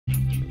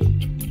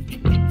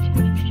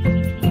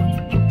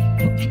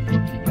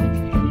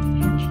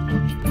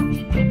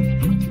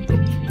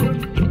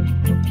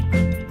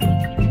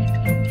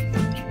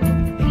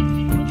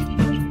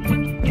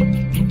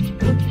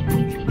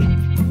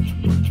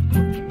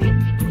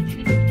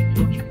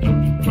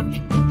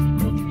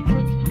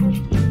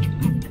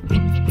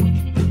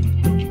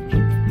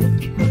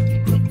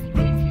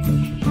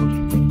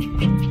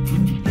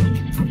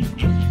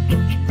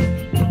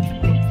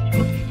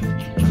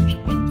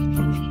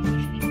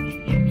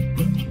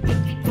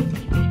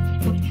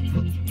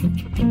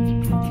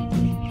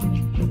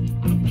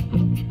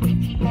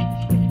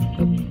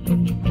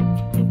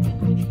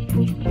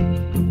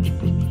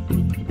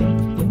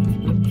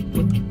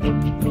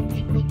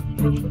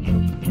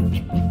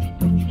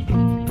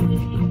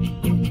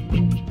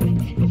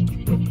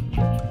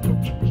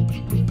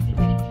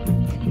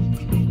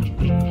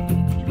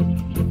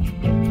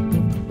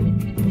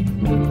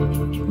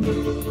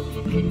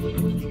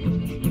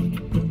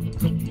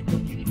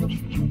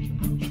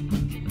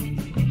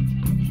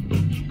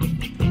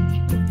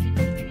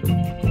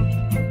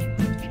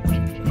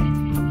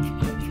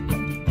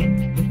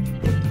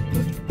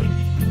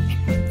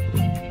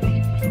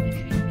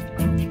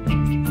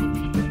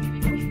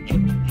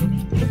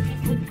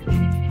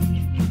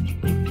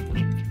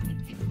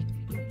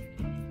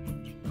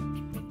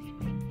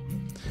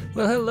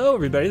Well, hello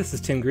everybody, this is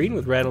Tim Green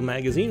with Rattle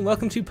Magazine.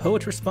 Welcome to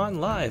Poets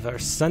Respond Live, our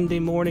Sunday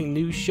morning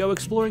news show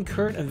exploring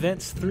current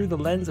events through the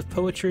lens of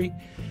poetry.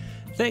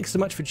 Thanks so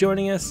much for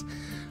joining us.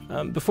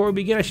 Before we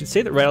begin, I should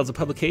say that Rattle is a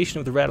publication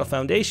of the Rattle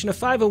Foundation, a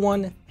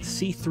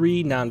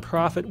 501c3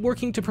 nonprofit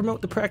working to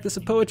promote the practice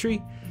of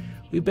poetry.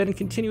 We've been in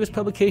continuous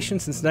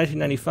publication since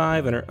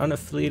 1995 and are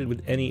unaffiliated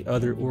with any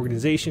other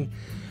organization.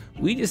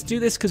 We just do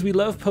this because we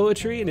love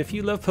poetry, and if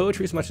you love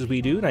poetry as much as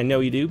we do, and I know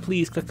you do,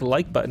 please click the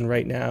like button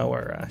right now,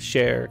 or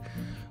share,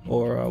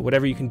 or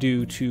whatever you can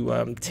do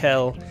to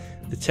tell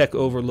the tech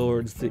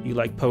overlords that you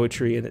like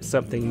poetry and it's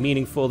something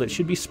meaningful that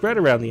should be spread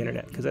around the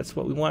internet, because that's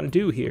what we want to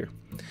do here.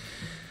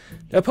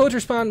 Now, Poets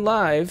Respond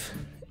Live,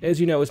 as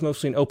you know, is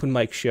mostly an open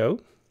mic show,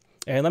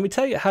 and let me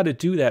tell you how to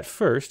do that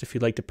first if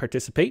you'd like to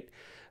participate.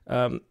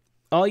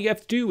 All you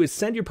have to do is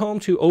send your poem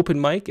to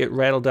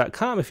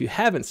openmic@rattle.com if you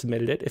haven't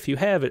submitted it. If you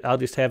have it, I'll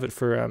just have it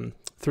for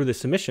through the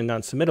submission,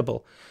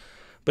 non-submittable.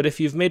 But if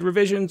you've made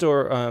revisions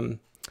or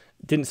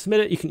didn't submit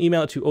it, you can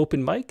email it to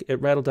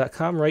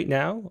openmic@rattle.com right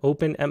now,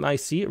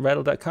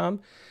 openmic@rattle.com,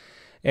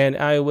 and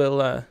I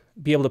will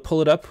be able to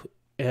pull it up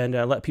and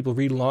let people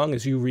read along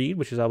as you read,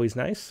 which is always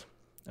nice.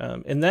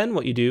 And then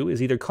what you do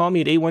is either call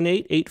me at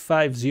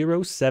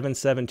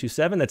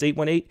 818-850-7727. That's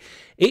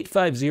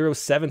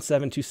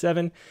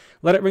 818-850-7727.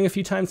 Let it ring a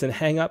few times and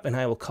hang up, and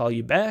I will call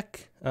you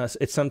back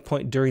at some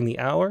point during the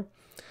hour.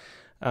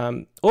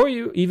 Or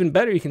even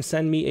better, you can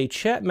send me a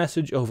chat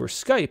message over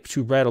Skype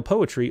to Rattle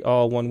Poetry,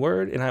 all one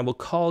word, and I will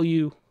call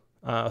you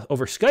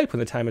over Skype when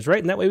the time is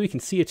right, and that way we can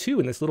see you too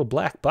in this little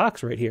black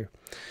box right here.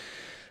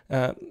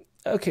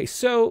 Okay,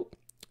 so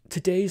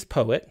today's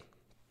poet...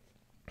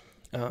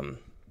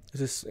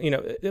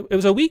 it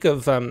was a week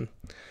of a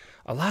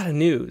lot of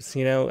news.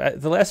 The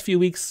last few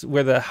weeks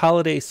were the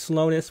holiday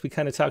slowness. We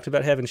kind of talked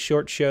about having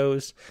short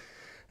shows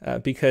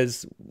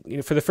because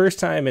for the first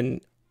time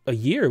in a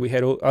year we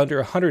had under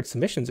 100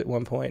 submissions at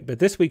one point. But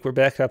this week we're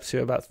back up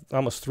to about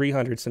almost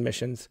 300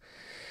 submissions.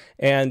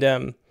 And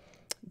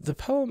the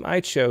poem I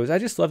chose, I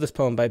just love this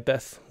poem by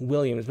Beth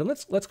Williams.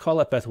 But let's call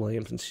up Beth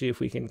Williams and see if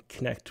we can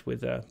connect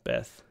with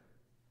Beth.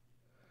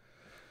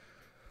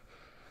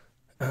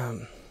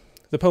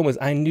 The poem was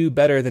I Knew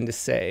Better Than to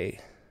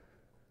Say.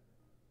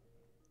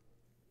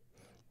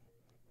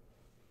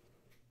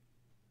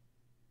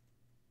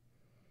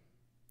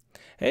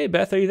 Hey,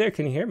 Beth, are you there?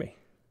 Can you hear me?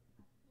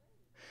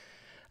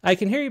 I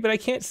can hear you, but I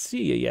can't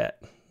see you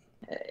yet.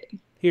 Hey.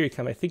 Here you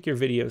come. I think your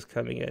video's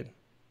coming in.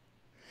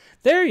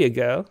 There you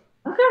go.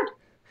 Okay.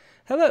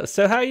 Hello.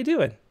 So how are you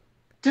doing?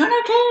 Doing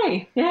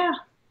okay. Yeah.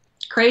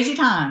 Crazy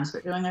times,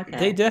 but doing okay.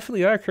 They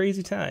definitely are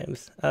crazy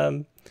times.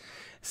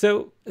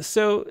 So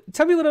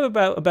tell me a little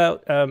bit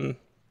about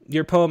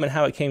your poem and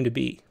how it came to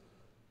be.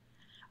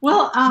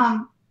 Well,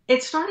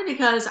 it started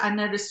because I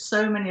noticed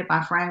so many of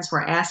my friends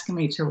were asking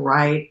me to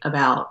write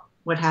about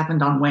what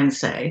happened on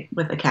Wednesday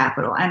with the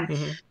Capitol. And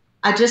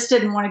I just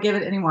didn't want to give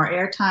it any more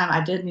airtime.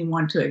 I didn't even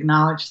want to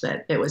acknowledge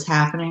that it was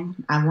happening.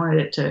 I wanted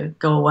it to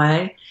go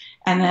away.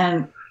 And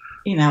then,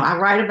 I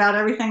write about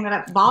everything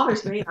that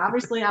bothers me.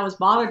 Obviously, I was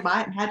bothered by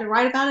it and had to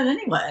write about it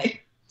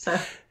anyway. So...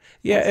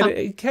 Yeah, and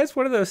it has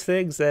one of those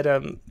things that, I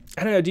don't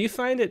know, do you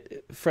find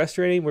it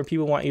frustrating where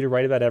people want you to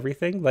write about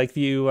everything? Like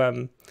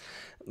like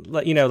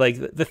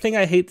the thing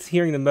I hate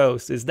hearing the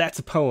most is that's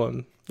a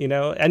poem,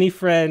 Any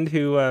friend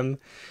who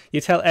you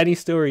tell any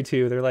story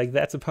to, they're like,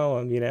 that's a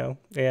poem,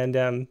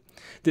 And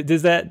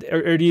does that,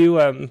 or do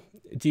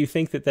you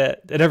think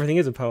that everything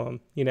is a poem,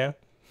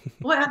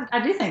 Well, I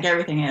do think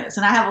everything is.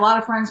 And I have a lot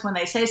of friends when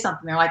they say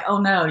something, they're like, oh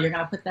no, you're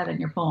going to put that in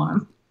your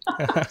poem.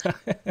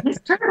 It's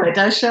true. It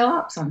does show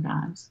up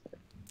sometimes.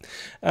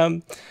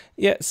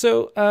 Yeah.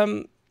 So,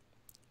 I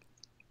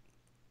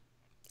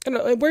don't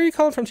know, where are you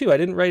calling from too? I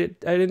didn't write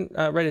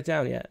it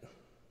down yet.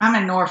 I'm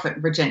in Norfolk,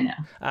 Virginia.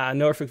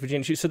 Norfolk,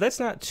 Virginia. So that's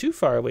not too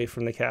far away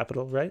from the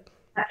Capitol, right?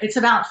 It's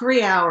about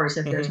 3 hours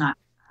if there's not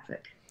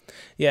traffic.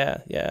 Yeah.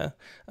 Yeah.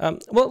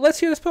 Well, let's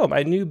hear this poem.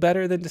 I Knew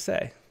Better Than to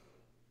Say.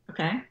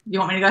 Okay. You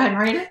want me to go ahead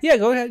and read it? Yeah,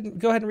 go ahead.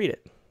 Go ahead and read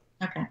it.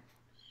 Okay.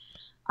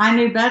 I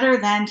knew better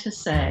than to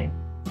say.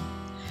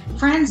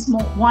 Friends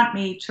want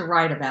me to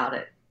write about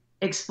it,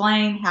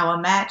 explain how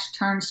a match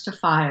turns to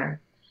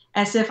fire,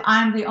 as if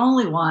I'm the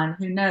only one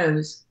who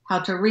knows how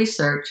to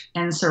research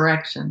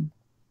insurrection.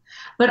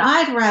 But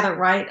I'd rather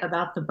write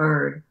about the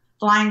bird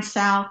flying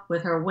south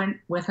with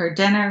her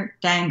dinner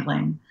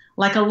dangling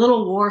like a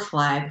little war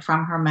flag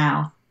from her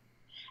mouth,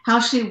 how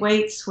she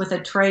waits with a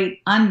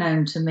trait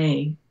unknown to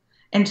me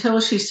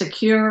until she's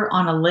secure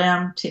on a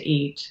limb to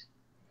eat.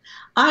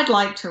 I'd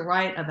like to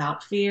write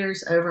about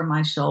fears over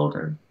my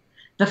shoulder,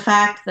 the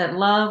fact that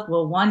love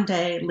will one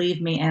day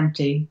leave me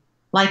empty,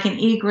 like an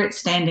egret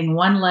standing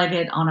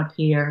one-legged on a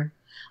pier,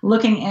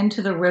 looking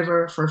into the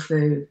river for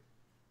food.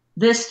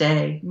 This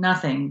day,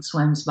 nothing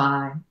swims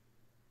by.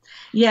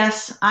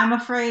 Yes, I'm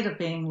afraid of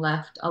being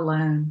left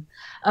alone,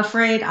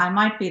 afraid I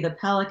might be the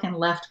pelican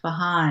left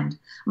behind,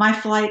 my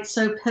flight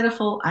so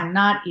pitiful I'm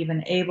not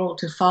even able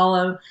to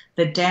follow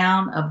the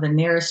down of the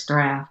nearest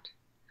draft.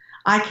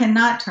 I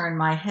cannot turn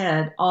my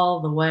head all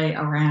the way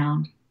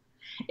around.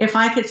 If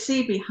I could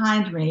see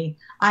behind me,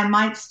 I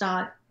might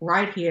stop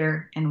right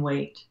here and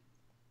wait.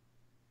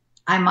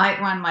 I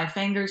might run my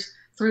fingers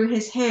through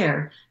his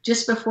hair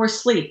just before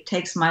sleep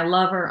takes my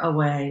lover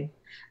away,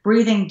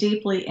 breathing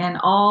deeply in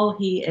all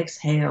he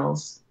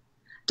exhales.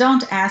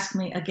 Don't ask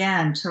me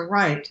again to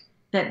write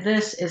that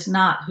this is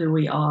not who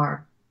we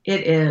are.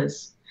 It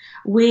is.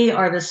 We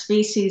are the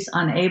species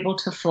unable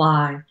to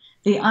fly,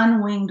 the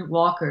unwinged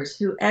walkers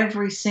who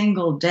every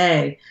single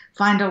day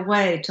find a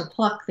way to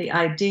pluck the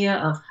idea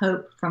of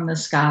hope from the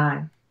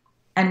sky.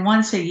 And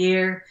once a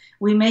year,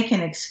 we make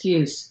an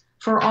excuse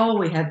for all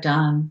we have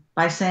done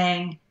by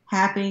saying,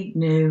 Happy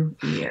New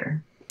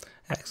Year.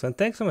 Excellent.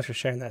 Thanks so much for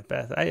sharing that,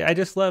 Beth. I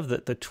just love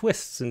the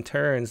twists and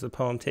turns the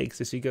poem takes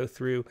as you go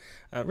through.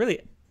 Really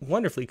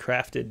wonderfully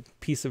crafted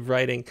piece of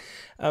writing.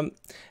 And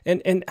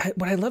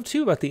what I love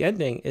too about the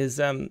ending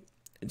is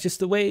just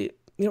the way,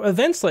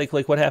 events like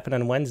what happened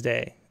on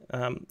Wednesday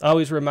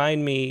always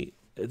remind me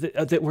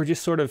that we're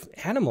just sort of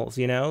animals,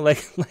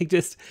 like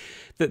just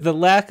the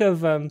lack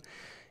of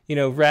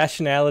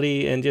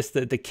rationality and just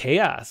the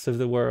chaos of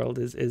the world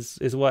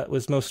is what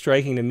was most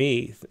striking to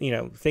me,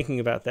 thinking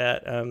about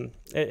that. Can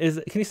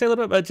you say a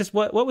little bit about just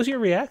what was your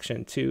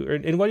reaction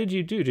to, and what did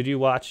you do? Did you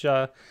watch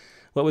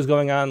what was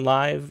going on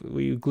live?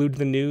 Were you glued to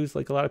the news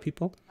like a lot of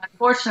people?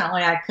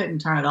 Unfortunately, I couldn't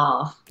turn it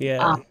off.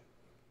 Yeah.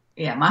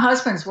 Yeah, my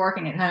husband's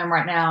working at home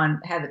right now and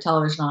had the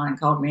television on and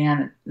called me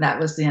in. And that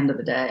was the end of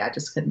the day.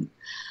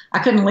 I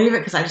couldn't leave it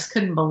because I just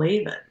couldn't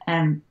believe it.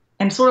 And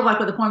sort of like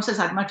what the poem says,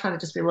 I'd much rather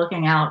just be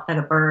looking out at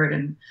a bird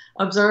and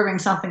observing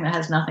something that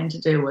has nothing to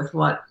do with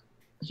what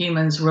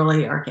humans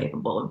really are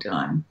capable of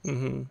doing.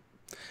 Mm-hmm.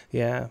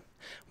 Yeah.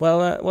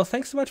 Well,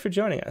 thanks so much for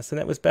joining us. And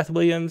that was Beth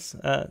Williams.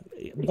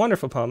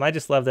 Wonderful poem. I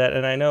just love that.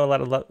 And I know a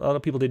lot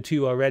of people did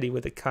too already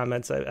with the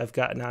comments I've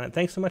gotten on it.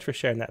 Thanks so much for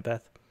sharing that,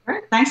 Beth. All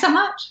right. Thanks so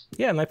much.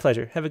 Yeah, my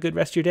pleasure. Have a good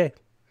rest of your day.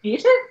 You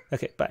too.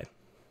 Okay, bye.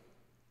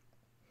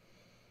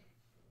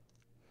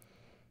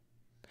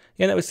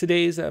 Yeah, that was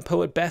today's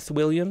poet Beth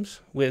Williams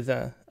with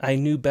I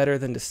Knew Better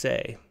Than to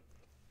Say.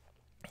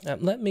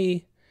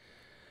 Let's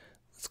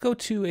go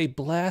to a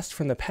blast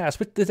from the past,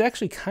 which is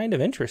actually kind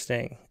of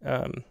interesting.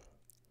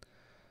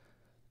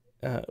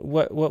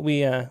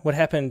 What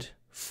happened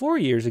 4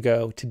 years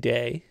ago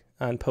today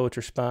on Poets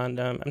Respond.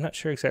 I'm not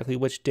sure exactly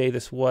which day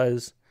this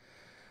was,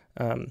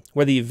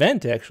 where the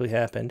event actually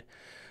happened,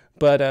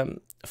 but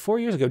 4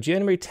 years ago,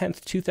 January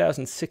 10th,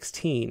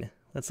 2016.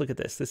 Let's look at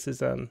this. This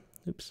is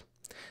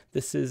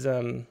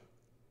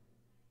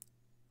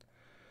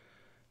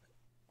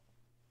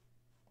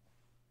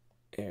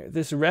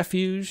this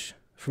refuge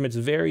from its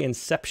very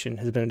inception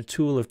has been a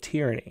tool of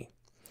tyranny.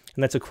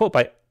 And that's a quote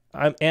by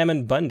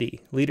Ammon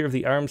Bundy, leader of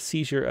the armed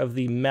seizure of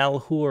the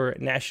Malheur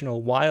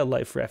National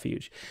Wildlife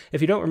Refuge.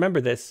 If you don't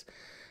remember this,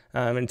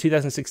 in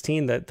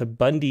 2016, the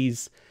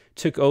Bundys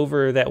took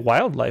over that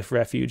wildlife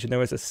refuge, and there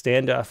was a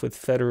standoff with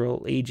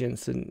federal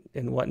agents and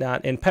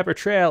whatnot. And Pepper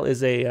Trail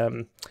is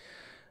a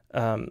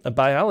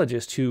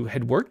biologist who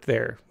had worked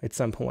there at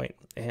some point.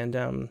 And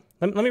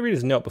let me read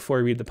his note before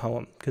I read the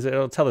poem, because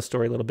it'll tell the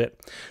story a little bit.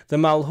 The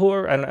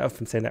Malheur, I don't know if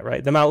I'm saying that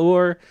right, the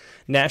Malheur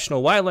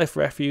National Wildlife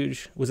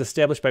Refuge was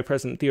established by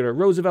President Theodore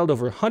Roosevelt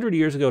over 100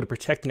 years ago to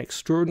protect an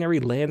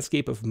extraordinary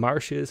landscape of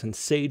marshes and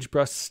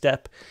sagebrush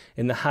steppe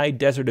in the high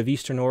desert of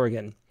eastern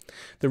Oregon.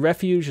 The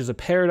refuge is a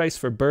paradise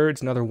for birds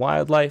and other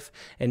wildlife,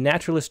 and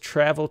naturalists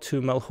travel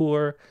to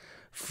Malheur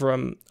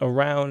from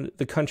around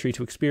the country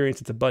to experience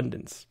its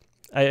abundance.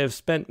 I have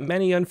spent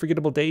many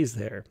unforgettable days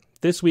there.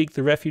 This week,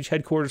 the refuge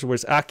headquarters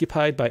was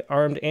occupied by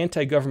armed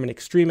anti-government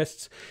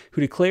extremists who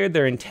declared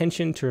their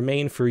intention to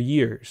remain for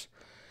years.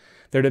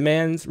 Their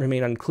demands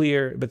remain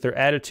unclear, but their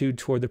attitude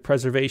toward the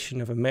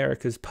preservation of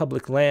America's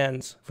public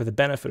lands for the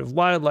benefit of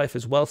wildlife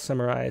is well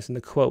summarized in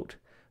the quote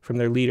from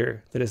their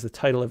leader that is the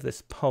title of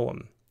this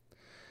poem.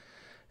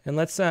 And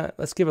let's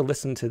give a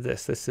listen to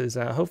this. This is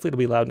hopefully it'll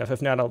be loud enough.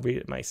 If not, I'll read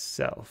it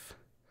myself.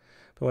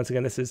 But once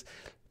again,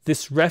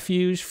 this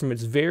refuge from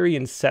its very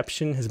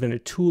inception has been a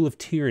tool of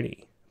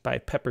tyranny by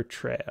Pepper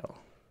Trail.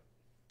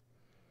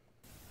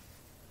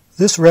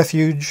 This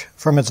refuge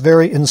from its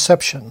very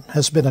inception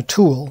has been a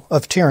tool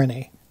of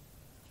tyranny.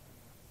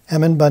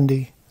 Ammon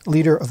Bundy,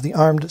 leader of the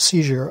armed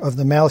seizure of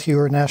the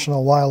Malheur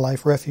National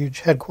Wildlife Refuge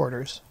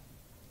headquarters.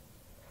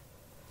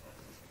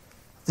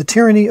 The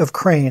tyranny of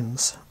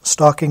cranes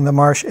stalking the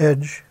marsh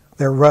edge,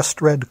 their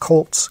rust-red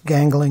colts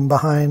gangling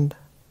behind.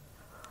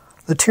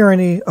 The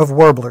tyranny of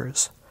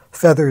warblers,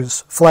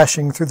 feathers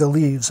flashing through the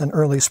leaves in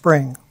early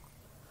spring.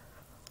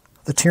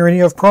 The tyranny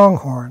of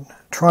pronghorn,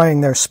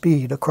 trying their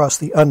speed across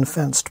the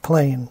unfenced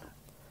plain.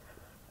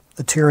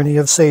 The tyranny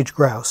of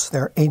sage-grouse,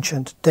 their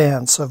ancient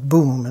dance of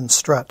boom and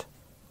strut.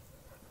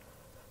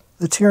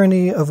 The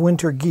tyranny of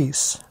winter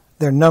geese,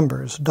 their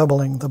numbers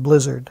doubling the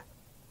blizzard.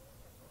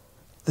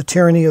 The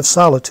tyranny of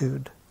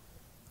solitude,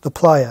 the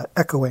playa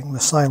echoing the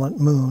silent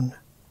moon.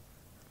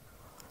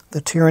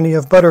 The tyranny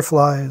of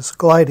butterflies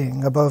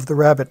gliding above the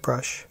rabbit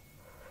brush.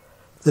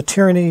 The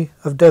tyranny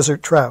of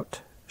desert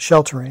trout,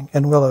 sheltering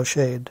in willow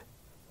shade.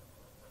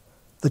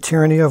 The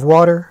tyranny of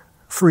water,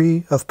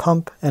 free of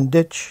pump and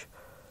ditch,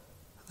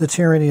 the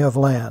tyranny of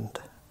land,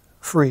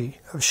 free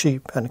of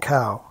sheep and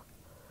cow,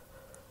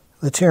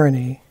 the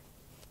tyranny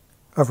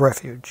of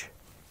refuge.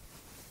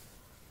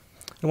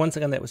 And once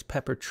again, that was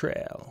Pepper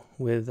Trail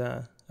with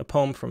a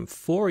poem from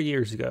 4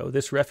 years ago.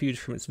 This refuge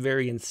from its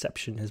very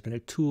inception has been a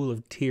tool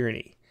of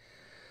tyranny.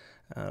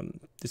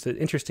 Just an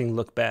interesting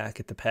look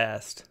back at the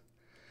past.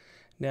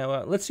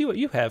 Now, let's see what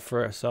you have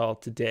for us all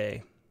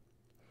today.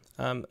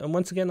 And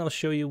once again, I'll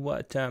show you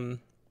what the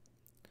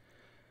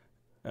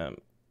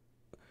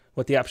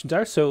options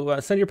are. So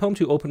send your poem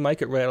to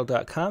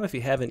openmic@rattle.com. If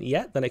you haven't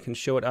yet, then I can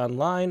show it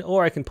online,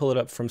 or I can pull it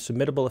up from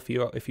Submittable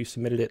if you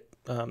submitted it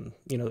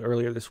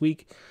earlier this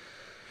week.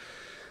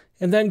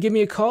 And then give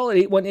me a call at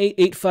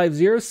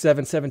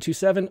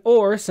 818-850-7727,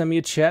 or send me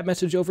a chat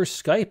message over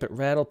Skype at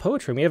Rattle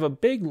Poetry. We have a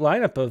big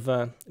lineup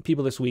of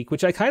people this week,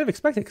 which I kind of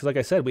expected, because like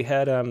I said, we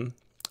had a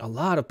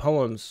lot of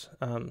poems,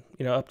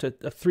 up to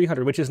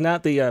 300, which is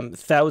not the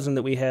 1,000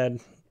 that we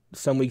had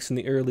some weeks in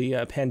the early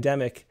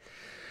pandemic,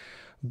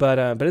 but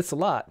it's a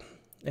lot.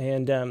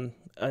 And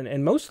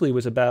mostly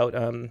was about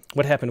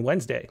what happened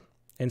Wednesday.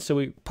 And so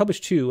we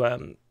published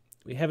two.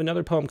 We have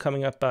another poem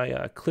coming up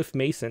by Cliff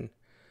Mason,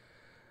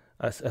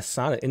 a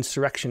sonnet,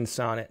 insurrection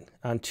sonnet,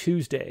 on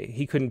Tuesday.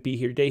 He couldn't be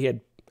here today. He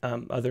had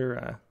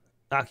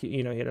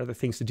he had other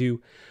things to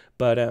do.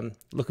 But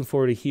looking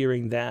forward to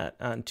hearing that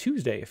on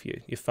Tuesday if you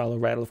follow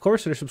Rattle, of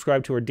course, or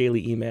subscribe to our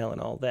daily email and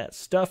all that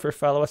stuff, or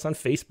follow us on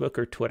Facebook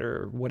or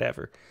Twitter or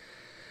whatever.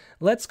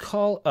 Let's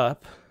call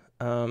up,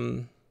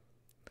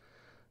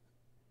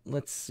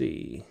 let's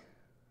see,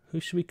 who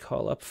should we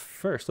call up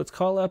first? Let's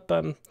call up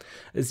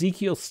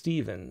Ezekiel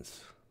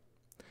Stevens.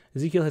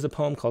 Ezekiel has a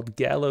poem called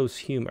Gallows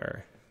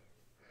Humor,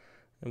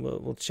 and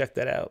we'll check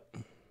that out.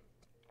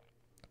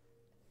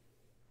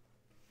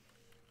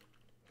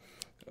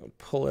 I'll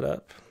pull it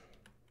up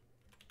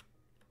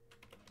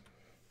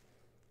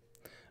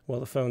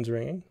while the phone's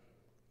ringing.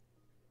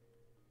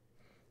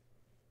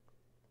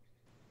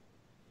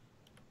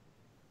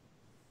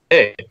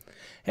 Hey.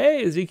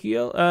 Hey,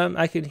 Ezekiel.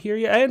 I can hear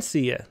you and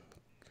see you.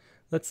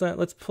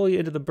 Let's pull you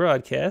into the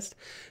broadcast.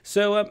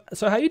 So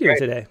how you doing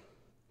today?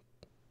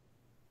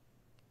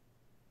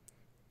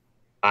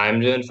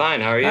 I'm doing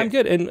fine. How are you? I'm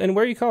good. And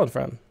where are you calling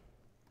from?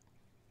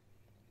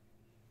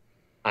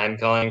 I'm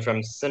calling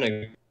from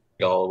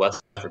Senegal,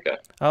 West Africa.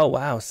 Oh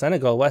wow,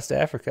 Senegal, West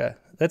Africa.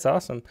 That's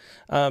awesome.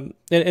 And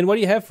what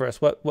do you have for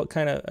us? What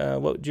kind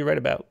of what did you write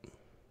about?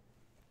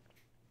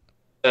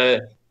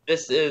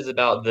 This is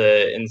about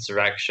the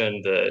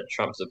insurrection, the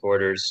Trump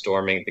supporters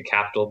storming the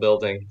Capitol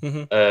building.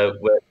 Mm-hmm.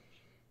 With,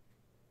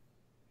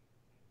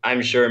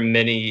 I'm sure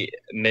many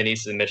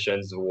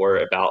submissions were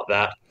about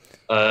that.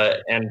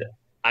 And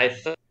I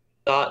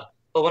thought,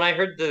 well, when I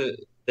heard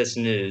this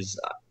news,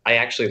 I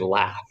actually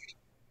laughed.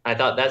 I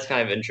thought that's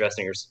kind of an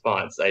interesting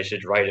response. I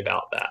should write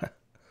about that.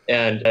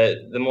 And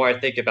the more I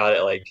think about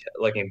it, like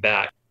looking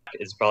back,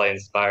 it's probably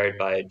inspired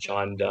by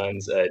John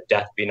Donne's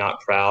 "Death Be Not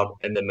Proud"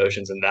 and the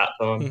emotions in that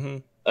poem. Mm-hmm.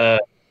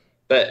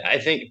 But I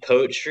think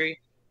poetry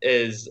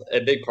is a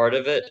big part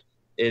of it,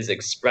 is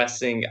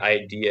expressing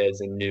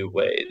ideas in new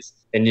ways,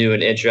 in new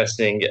and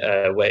interesting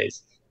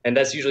ways. And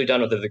that's usually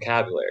done with the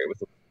vocabulary,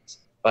 with words.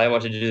 But I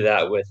wanted to do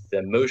that with the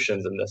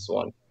emotions in this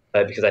one,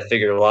 because I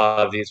figured a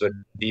lot of these would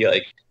be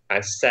like kind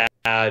of sad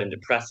and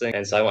depressing,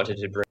 and so I wanted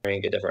to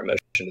bring a different emotion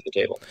to the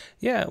table.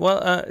 Yeah,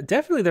 well,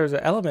 definitely there's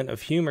an element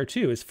of humor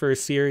too, as for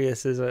as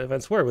serious as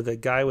events were, with the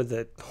guy with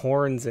the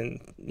horns,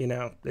 and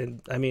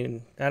and I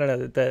mean, I don't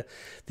know,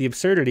 the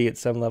absurdity at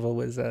some level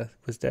was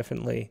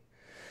definitely,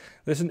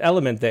 there's an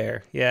element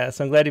there. Yeah,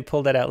 so I'm glad you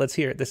pulled that out. Let's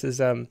hear it. This is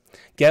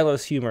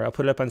Gallows Humor. I'll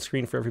put it up on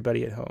screen for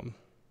everybody at home.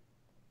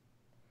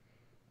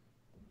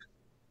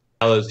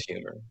 Gallows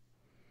humor.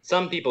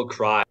 Some people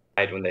cried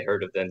when they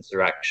heard of the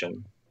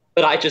insurrection,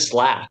 but I just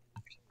laughed.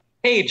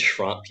 Hey,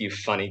 Trump, you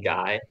funny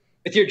guy,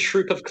 with your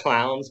troupe of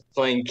clowns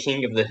playing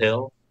King of the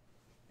Hill.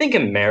 Think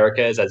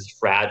America is as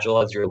fragile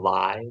as your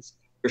lies,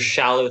 your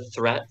shallow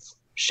threats,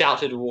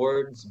 shouted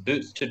words,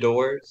 boots to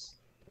doors?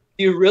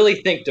 Do you really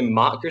think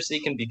democracy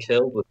can be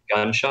killed with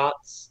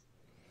gunshots?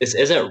 This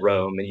isn't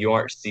Rome, and you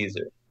aren't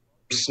Caesar.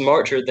 You're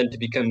smarter than to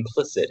be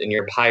complicit in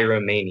your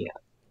pyromania.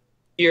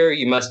 Here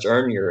you must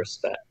earn your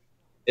respect.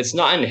 It's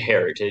not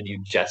inherited,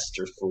 you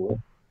jester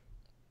fool.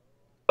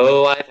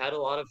 Oh, I've had a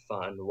lot of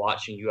fun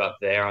watching you up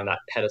there on that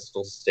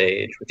pedestal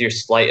stage with your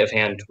sleight of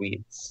hand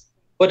tweets.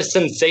 What a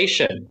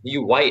sensation,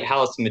 you White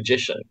House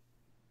magician.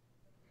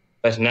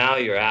 But now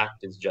your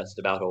act is just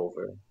about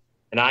over,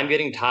 and I'm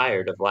getting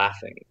tired of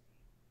laughing.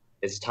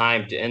 It's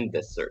time to end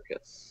this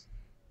circus.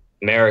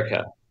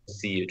 America will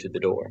see you to the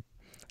door.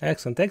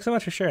 Excellent. Thanks so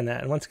much for sharing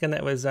that. And once again,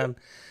 that was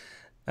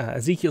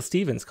Ezekiel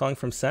Stevens calling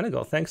from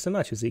Senegal. Thanks so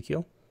much,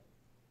 Ezekiel.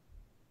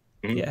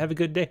 Mm-hmm. Yeah, have a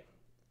good day.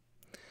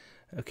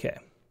 Okay.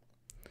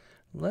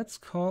 Let's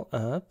call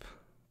up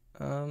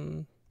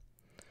Richard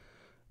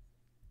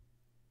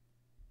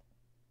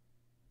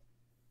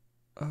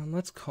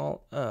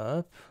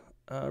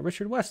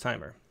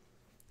Westheimer.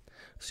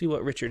 See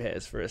what Richard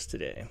has for us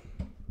today.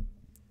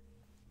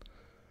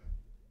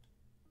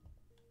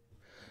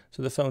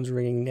 So the phone's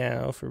ringing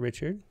now for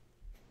Richard.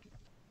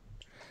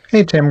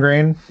 Hey, Tim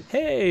Green.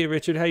 Hey,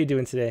 Richard, how you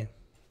doing today?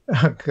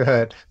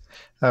 Good.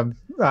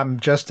 I'm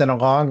just in a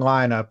long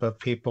lineup of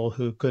people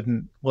who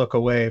couldn't look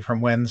away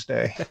from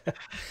Wednesday.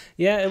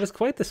 Yeah, it was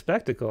quite the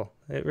spectacle.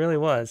 It really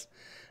was.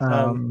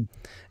 Um,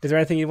 Is there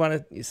anything you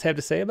want to have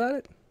to say about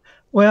it?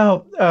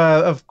 well,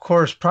 of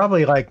course,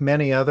 probably like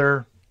many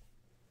other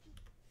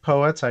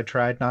poets, I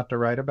tried not to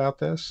write about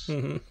this,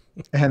 Mm-hmm.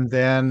 and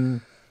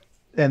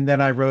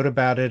then I wrote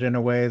about it in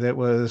a way that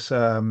was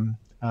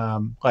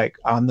like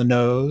on the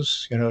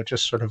nose,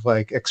 just sort of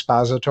like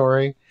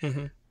expository.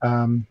 Mm-hmm.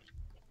 Um,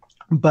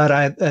 but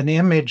an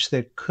image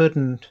that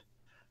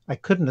I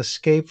couldn't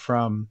escape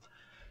from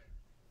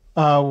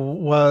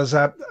was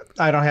I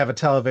don't have a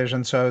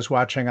television, so I was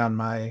watching on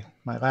my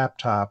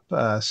laptop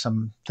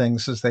some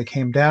things as they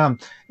came down,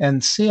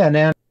 and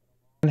CNN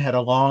had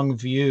a long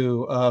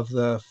view of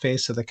the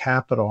face of the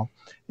Capitol,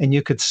 and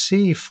you could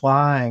see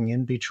flying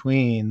in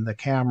between the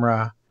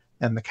camera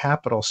and the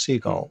Capitol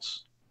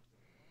seagulls,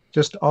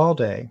 just all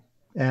day.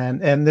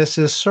 And this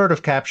is sort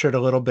of captured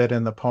a little bit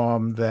in the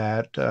poem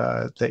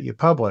that you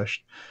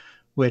published,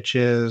 which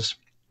is,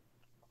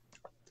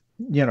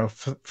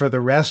 for the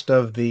rest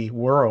of the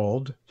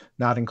world,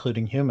 not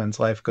including humans,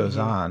 life goes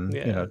on,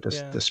 Yeah,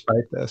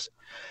 despite this.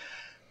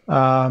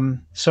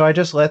 So I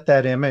just let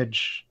that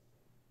image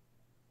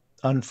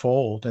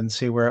unfold and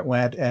see where it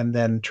went, and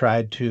then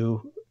tried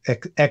to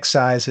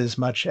excise as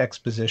much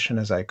exposition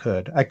as I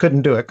could. I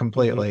couldn't do it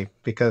completely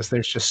because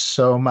there's just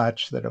so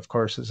much that, of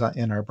course, is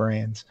in our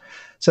brains.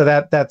 So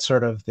that's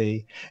sort of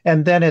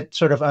and then it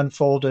sort of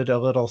unfolded a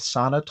little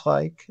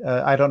sonnet-like.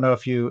 I don't know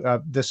if you,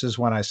 this is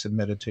one I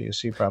submitted to you,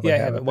 so you probably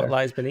have it What there.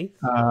 Lies Beneath?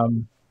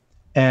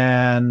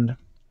 And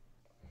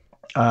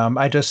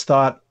I just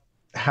thought,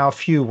 how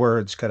few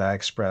words could I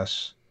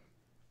express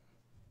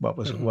what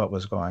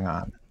was going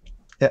on?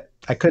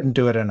 I couldn't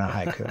do it in a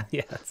haiku.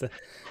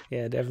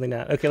 Yeah, definitely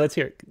not. Okay, let's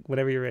hear it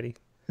whenever you're ready.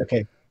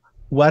 Okay.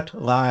 What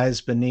lies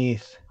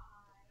beneath?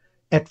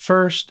 At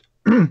first,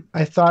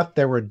 I thought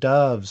there were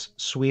doves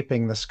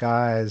sweeping the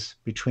skies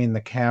between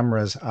the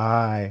camera's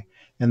eye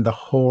and the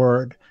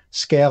horde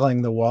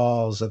scaling the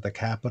walls of the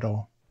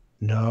Capitol.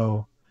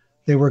 No,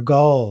 they were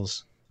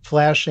gulls,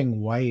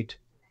 flashing white,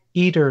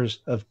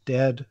 eaters of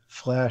dead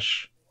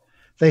flesh.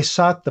 They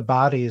sought the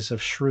bodies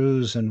of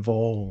shrews and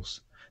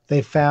voles.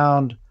 They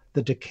found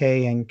the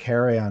decaying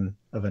carrion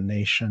of a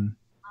nation.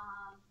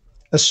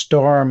 A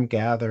storm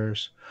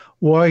gathers.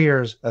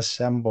 Warriors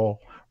assemble.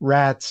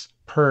 Rats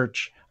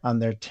perch on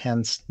their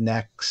tense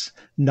necks,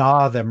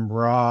 gnaw them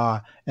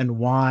raw, and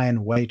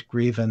whine white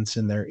grievance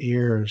in their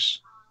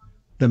ears.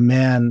 The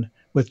men,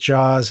 with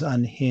jaws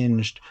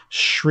unhinged,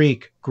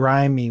 shriek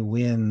grimy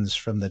winds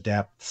from the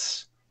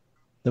depths.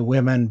 The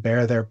women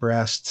bare their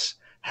breasts,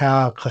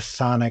 howl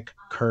chthonic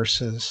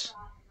curses.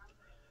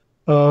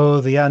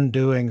 Oh, the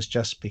undoing's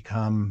just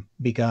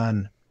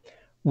begun.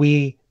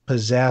 We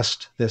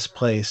possessed this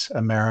place,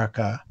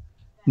 America.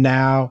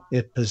 Now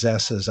it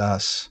possesses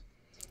us.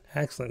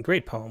 Excellent.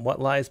 Great poem, What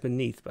Lies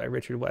Beneath by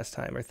Richard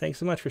Westheimer. Thanks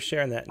so much for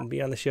sharing that, and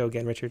be on the show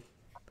again, Richard.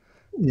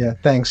 Yeah,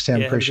 thanks, Tim.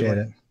 Yeah, appreciate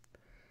it.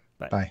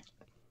 Bye.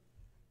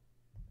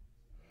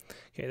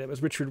 Okay, that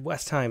was Richard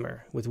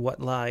Westheimer with What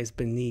Lies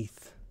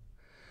Beneath.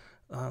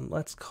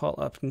 Let's call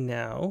up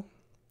now.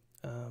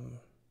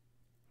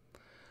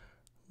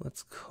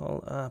 Let's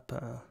call up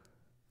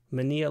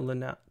Mania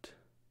Lunat.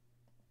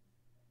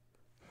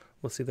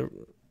 We'll see, the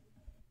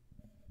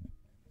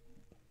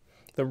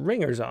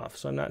ringer's off,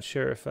 so I'm not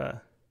sure if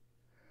oh,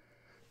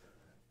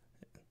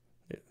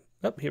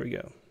 here we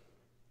go.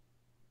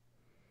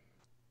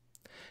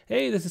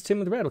 Hey, this is Tim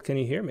with Rattle. Can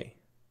you hear me?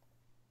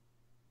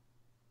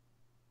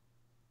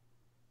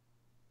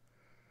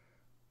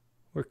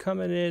 We're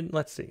coming in.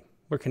 Let's see.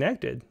 We're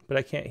connected, but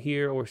I can't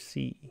hear or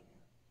see.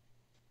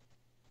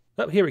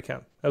 Oh, here we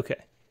come. Okay.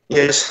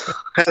 Yes.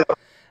 Hello.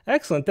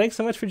 Excellent. Thanks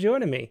so much for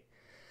joining me.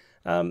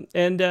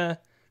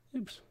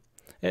 Oops.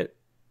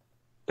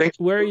 Thanks.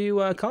 Where are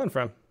you calling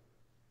from?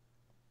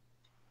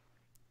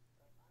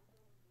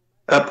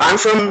 I'm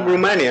from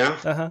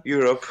Romania,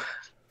 Europe,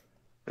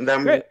 and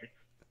I'm Great.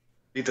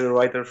 a little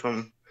writer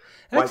from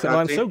my Excellent. Well,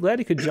 I'm country. so glad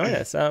you could join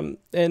us. And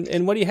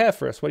what do you have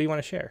for us? What do you want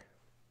to share?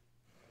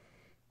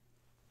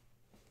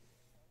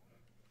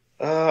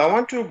 I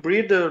want to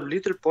read a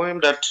little poem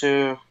that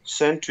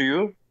sent to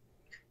you.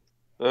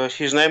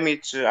 His name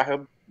is I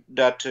hope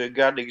that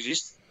God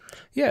exists.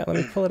 Yeah, let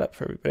me pull it up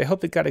for everybody. I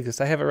hope that God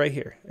exists. I have it right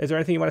here. Is there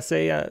anything you want to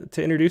say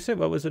to introduce it?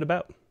 What was it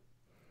about?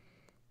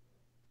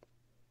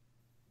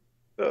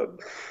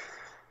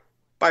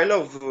 I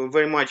love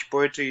very much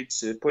poetry.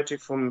 It's poetry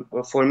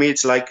for me.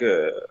 It's like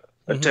a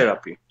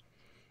therapy,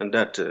 and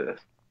that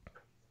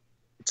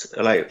it's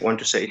all I want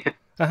to say.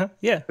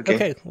 Yeah.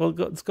 Okay. Well,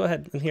 let's go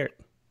ahead and hear it.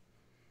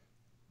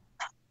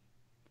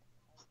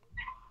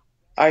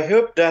 I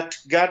hope that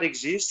God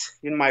exists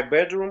in my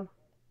bedroom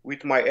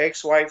with my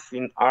ex-wife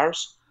in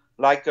arms,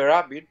 like a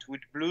rabbit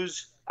with blue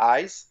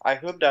eyes. I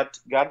hope that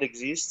God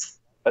exists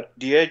at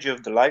the edge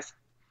of the life,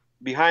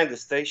 behind the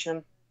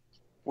station,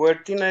 We're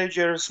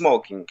teenagers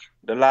smoking,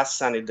 the last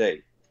sunny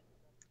day.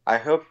 I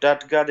hope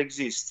that God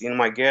exists in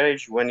my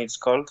garage when it's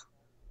cold,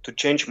 to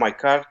change my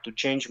car, to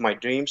change my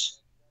dreams.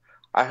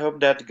 I hope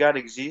that God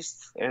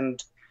exists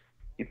and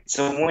it's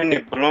a winny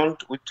blonde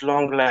with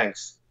long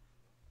legs,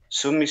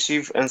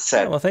 submissive and Oh,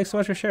 sad. well, thanks so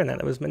much for sharing that.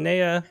 That was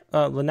Manea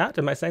Lanat.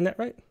 Am I saying that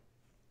right?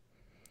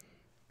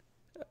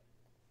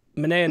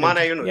 Manea,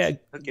 Mana yeah, Yunus.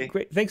 Okay.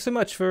 great. Thanks so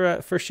much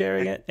for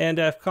sharing it and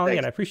calling in.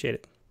 Thanks. I appreciate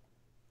it.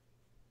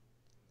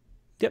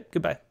 Yep,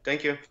 goodbye.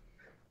 Thank you.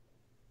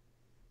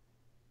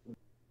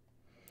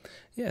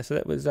 Yeah, so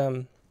that was,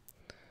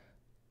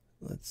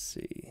 let's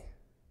see.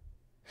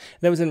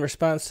 That was in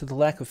response to the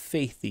lack of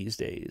faith these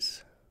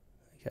days,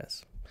 I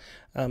guess.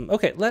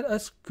 Okay, let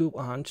us go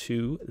on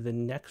to the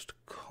next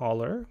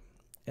caller,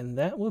 and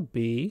that will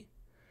be,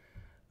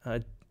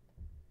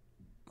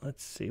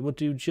 let's see, we'll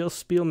do Jill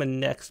Spielman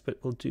next, but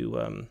we'll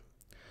do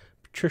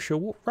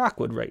Patricia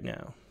Rockwood right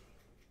now.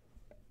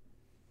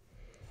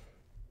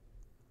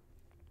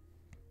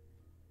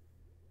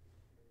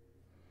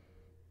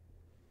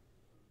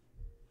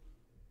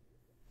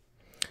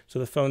 So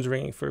the phone's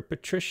ringing for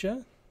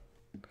Patricia.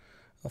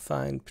 I'll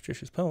find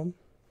Patricia's poem.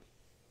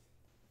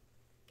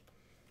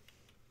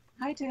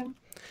 Hi, Tim.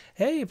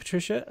 Hey,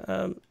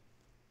 Patricia.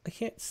 I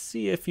can't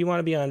see if you want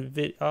to be on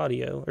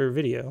audio or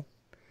video.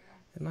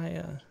 Am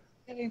I?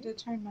 Getting to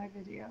turn my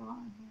video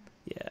on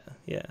here.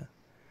 Yeah.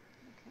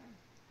 Okay.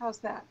 How's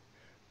that?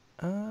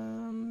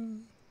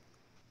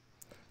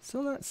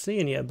 Still not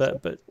seeing you,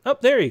 but oh,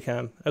 there you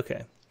come.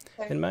 Okay.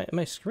 Okay. And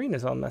my screen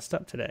is all messed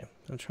up today.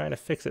 I'm trying to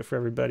fix it for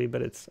everybody,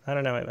 but it's, I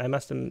don't know. I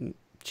must have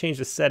changed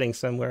the setting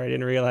somewhere. I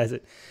didn't realize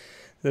it.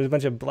 There's a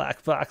bunch of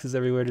black boxes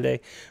everywhere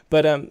today.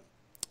 But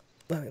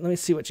let me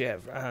see what you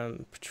have.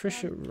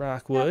 Patricia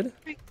Rockwood.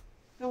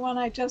 The one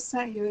I just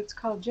sent you, it's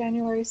called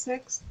January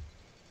 6th.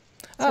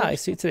 I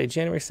see today,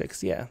 January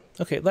 6th. Yeah.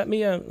 Okay, let me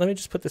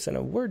just put this in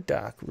a Word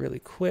doc really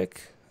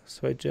quick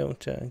so I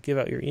don't give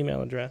out your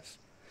email address.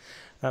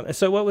 And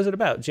so what was it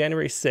about?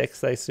 January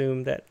 6th, I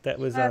assume that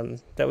was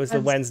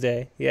the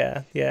Wednesday.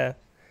 Yeah. Is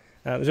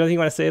there anything you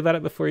want to say about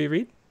it before you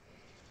read?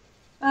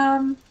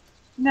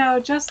 No,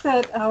 just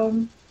that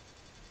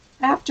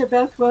after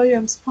Beth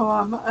Williams'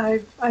 poem,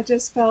 I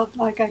just felt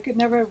like I could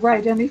never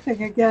write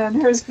anything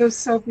again. Hers was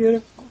so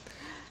beautiful.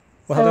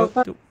 Well,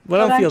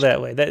 don't feel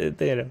that way.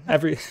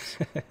 Every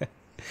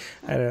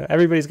I don't know.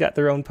 Everybody's got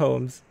their own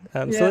poems.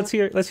 So let's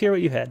hear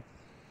what you had.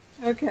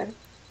 Okay.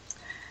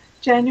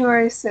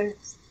 January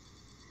 6th.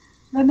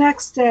 The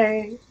next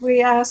day,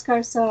 we ask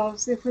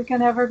ourselves if we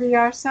can ever be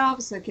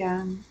ourselves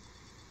again.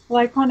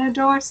 Like when a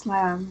door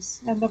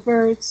slams and the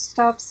birds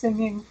stop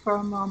singing for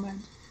a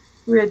moment,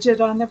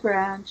 rigid on the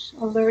branch,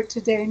 alert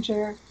to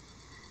danger,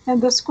 and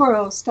the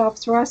squirrel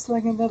stops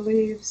rustling in the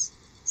leaves,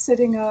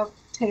 sitting up,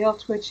 tail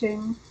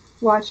twitching,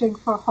 watching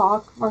for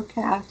hawk or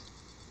cat.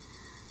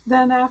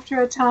 Then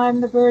after a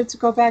time, the birds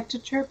go back to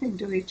chirping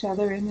to each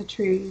other in the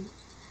tree,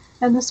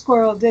 and the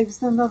squirrel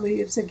digs in the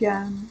leaves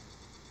again.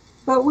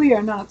 But we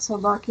are not so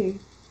lucky.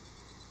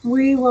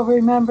 We will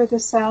remember the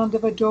sound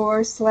of a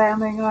door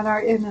slamming on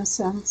our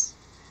innocence,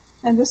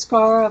 and the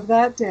scar of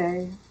that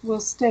day will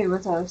stay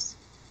with us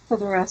for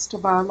the rest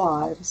of our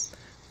lives.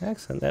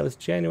 Excellent. That was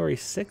January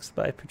 6th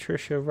by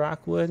Patricia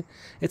Rockwood.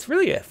 It's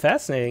really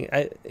fascinating.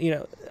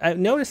 I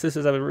noticed this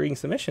as I was reading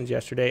submissions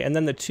yesterday, and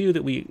then the two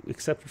that we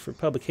accepted for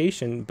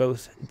publication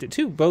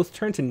both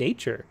turned to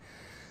nature.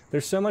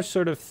 There's so much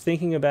sort of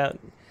thinking about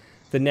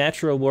the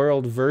natural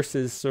world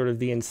versus sort of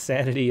the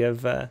insanity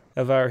of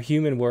our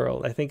human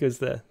world, I think is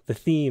the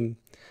theme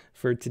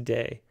for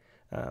today.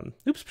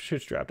 Oops,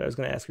 Patricia dropped. I was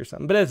going to ask her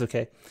something, but that's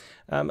okay.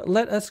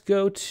 Let us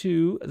go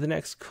to the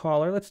next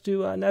caller. Let's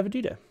do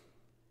Navadita.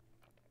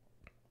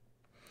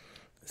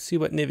 Let's see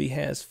what Nivi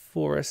has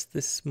for us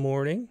this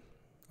morning,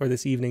 or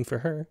this evening for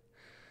her.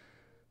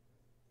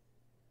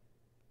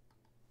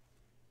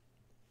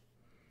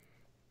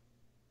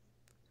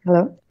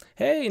 Hello.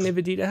 Hey,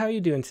 Nivedita, how are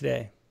you doing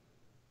today?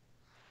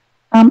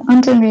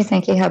 I'm doing great,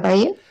 thank you. How about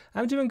you?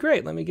 I'm doing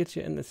great. Let me get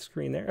you in the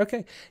screen there.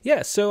 Okay.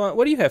 Yeah, so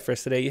what do you have for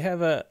us today? You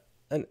have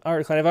an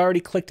article, and I've already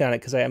clicked on it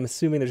because I'm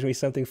assuming there's going to be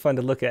something fun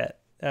to look at.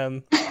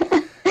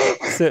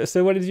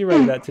 So what did you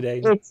write about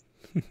today? It's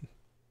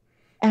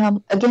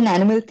again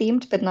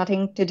animal-themed, but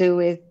nothing to do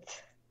with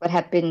what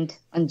happened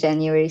on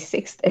January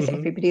 6th, as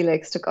everybody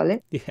likes to call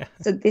it. Yeah.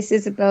 So this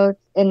is about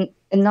an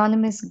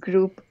anonymous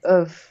group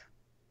of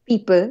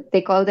people.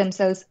 They call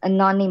themselves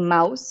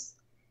Anonymous.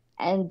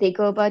 And they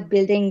go about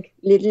building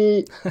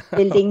little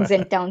buildings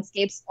and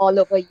townscapes all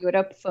over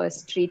Europe for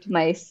street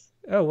mice.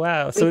 Oh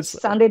wow! So it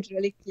sounded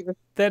really cute.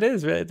 That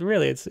is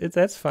really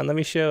that's fun. Let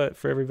me show it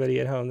for everybody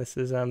at home. This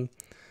is a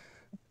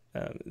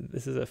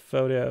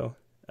photo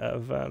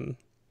of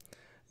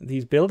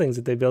these buildings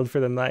that they build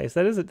for the mice.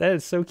 That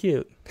is so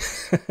cute.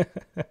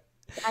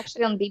 It's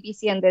actually on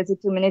BBC, and there's a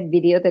 2-minute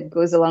video that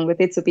goes along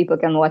with it, so people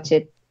can watch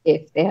it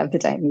if they have the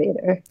time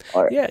later.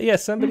 Or yeah.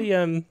 Somebody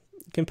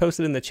can post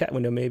it in the chat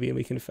window maybe,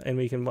 and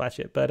we can watch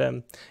it. But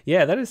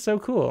yeah, that is so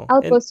cool.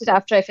 I'll post it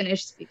after I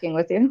finish speaking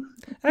with you.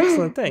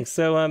 Excellent, thanks.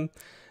 So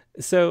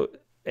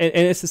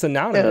And it's just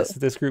anonymous. So,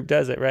 this group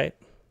does it, right?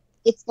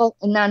 It's called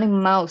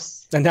Anonymous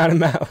Mouse.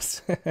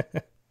 Anonymous.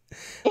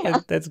 Yeah.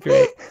 That's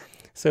great.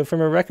 So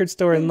from a record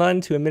store in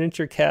Lund to a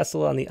miniature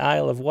castle on the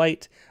Isle of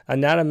Wight,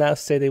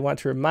 Anonymous say they want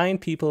to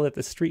remind people that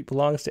the street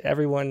belongs to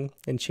everyone,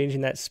 and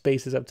changing that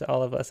space is up to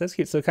all of us. That's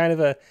cute. So kind of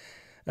a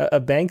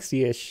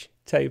Banksy-ish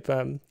type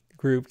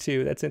group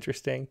too. That's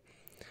interesting.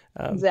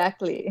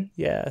 Exactly.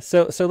 Yeah.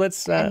 So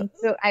let's. And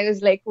so I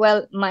was like,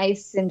 well, my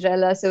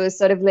Cinderella. So it was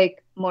sort of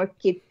like more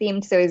kid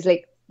themed. So it's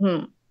like,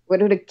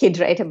 what would a kid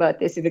write about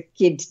this if a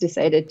kid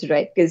decided to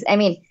write? Because I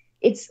mean,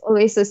 it's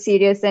always so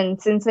serious.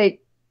 And since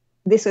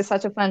this was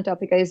such a fun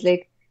topic, I was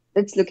like,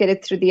 let's look at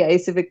it through the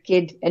eyes of a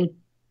kid and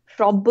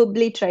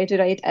probably try to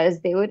write as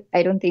they would.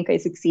 I don't think I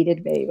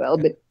succeeded very well.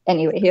 But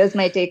anyway, here's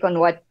my take on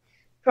what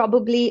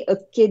probably a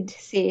kid,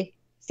 say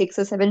 6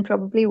 or 7,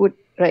 probably would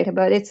write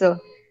about it. So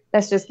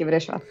let's just give it a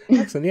shot.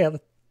 Excellent. Yeah,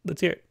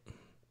 let's hear it.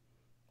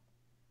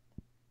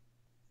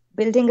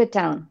 Building a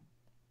town.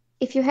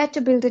 If you had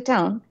to build a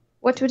town,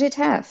 what would it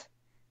have?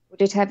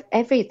 Would it have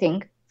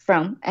everything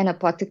from an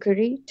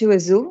apothecary to a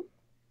zoo?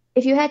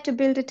 If you had to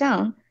build a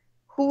town,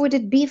 who would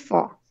it be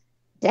for?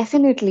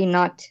 Definitely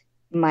not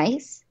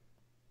mice.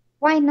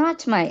 Why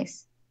not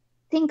mice?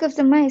 Think of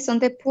the mice on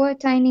their poor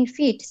tiny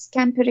feet,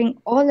 scampering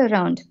all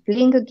around,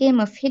 playing a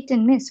game of hit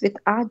and miss with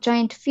our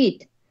giant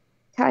feet,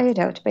 tired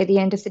out by the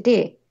end of the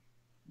day.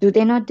 Do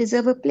they not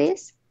deserve a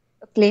place?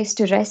 A place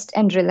to rest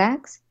and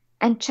relax,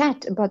 and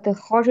chat about the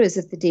horrors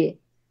of the day,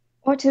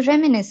 or to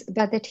reminisce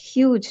about that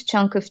huge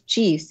chunk of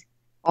cheese,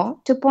 or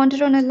to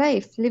ponder on a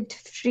life lived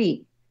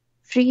free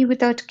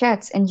without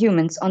cats and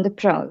humans on the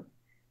prowl.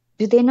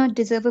 Do they not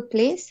deserve a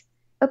place?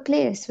 A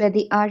place where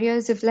the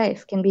arias of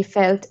life can be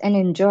felt and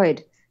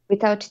enjoyed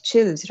without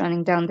chills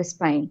running down the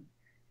spine.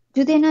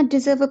 Do they not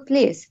deserve a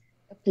place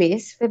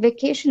where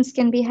vacations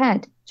can be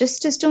had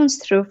just a stone's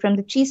throw from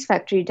the cheese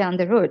factory down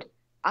the road,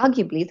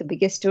 arguably the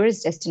biggest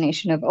tourist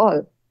destination of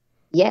all?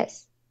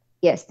 Yes,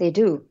 they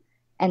do.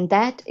 And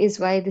that is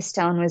why this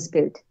town was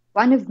built,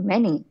 one of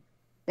many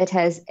that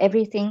has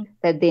everything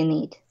that they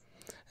need.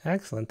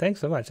 Excellent.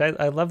 Thanks so much.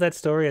 I love that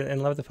story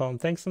and love the poem.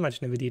 Thanks so much,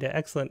 Nivedita.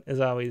 Excellent, as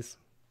always.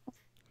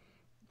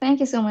 Thank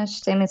you so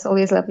much, Tim. It's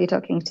always lovely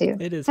talking to you.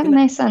 It is. Have a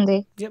nice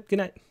Sunday. Yep, good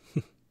night.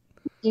 Thank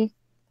you.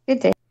 Good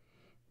day.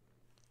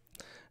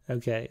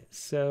 Okay,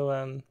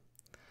 so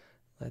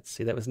let's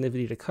see. That was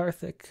Nivedita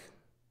Karthik.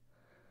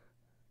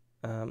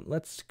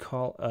 Let's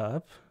call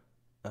up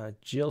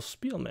Jill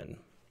Spielman.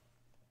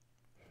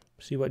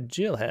 See what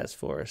Jill has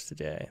for us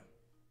today.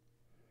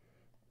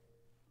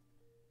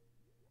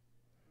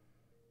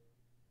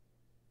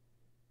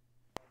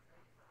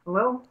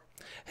 Hello?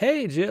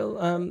 Hey,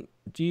 Jill.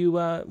 Do you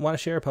want to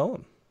share a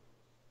poem?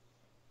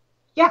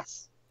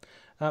 Yes.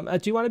 Do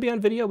you want to be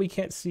on video? We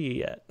can't see you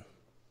yet.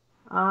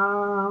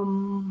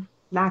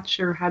 Not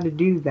sure how to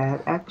do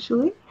that,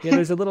 actually. Yeah,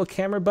 there's a little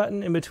camera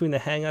button in between the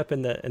hang up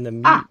and the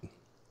mute. Ah,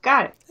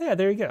 got it. Yeah,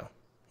 there you go.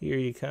 Here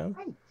you come.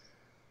 Nice.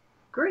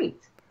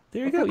 Great.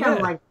 There you go. Yeah.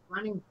 I'm like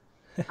running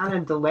on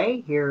a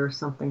delay here or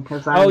something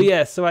because Oh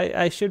yeah, so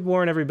I should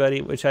warn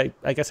everybody, which I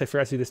guess I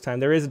forgot to do this time.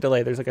 There is a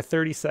delay. There's like a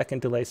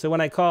 30-second delay. So when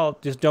I call,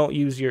 just don't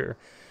use your,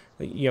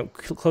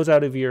 close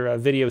out of your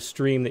video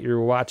stream that you're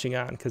watching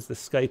on, because the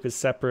Skype is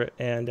separate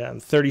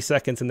and 30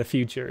 seconds in the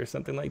future or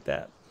something like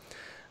that.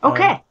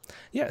 Okay.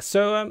 Yeah.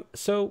 So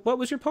what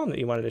was your poem that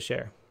you wanted to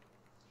share?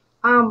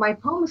 My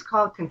poem is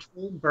called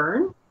Controlled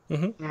Burn,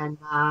 and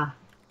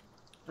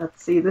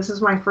let's see. This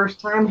is my first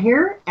time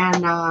here,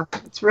 and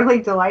it's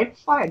really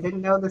delightful. I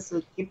didn't know this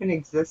would even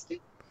existed.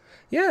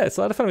 Yeah, it's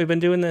a lot of fun. We've been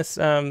doing this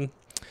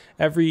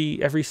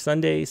every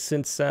Sunday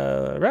since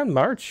around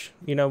March.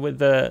 With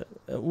the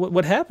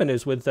what happened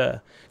is with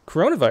the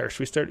coronavirus,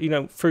 we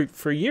started.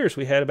 For years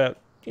we had about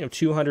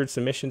 200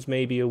 submissions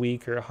maybe a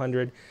week or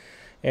 100.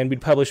 And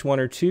we'd publish 1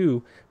 or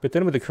 2, but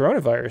then with the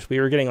coronavirus, we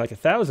were getting like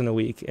 1,000 a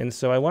week, and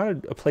so I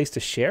wanted a place to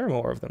share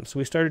more of them. So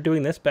we started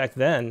doing this back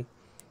then,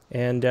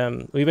 and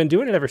we've been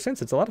doing it ever since.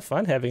 It's a lot of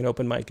fun having an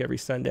open mic every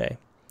Sunday.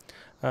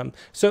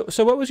 So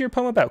what was your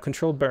poem about?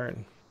 Controlled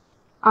Burn.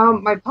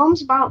 My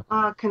poem's about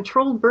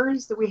controlled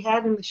burns that we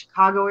had in the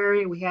Chicago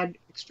area. We had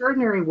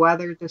extraordinary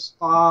weather this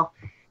fall,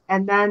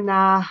 and then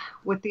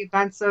with the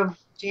events of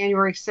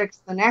January 6th,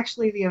 and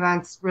actually the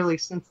events really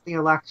since the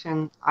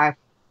election, I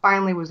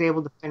finally was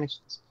able to finish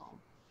this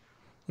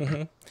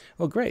poem.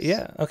 Well, great.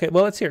 Yeah. Okay.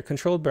 Well, let's hear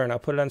Controlled Burn. I'll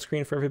put it on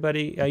screen for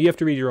everybody. You have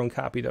to read your own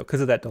copy, though, because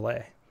of that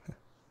delay.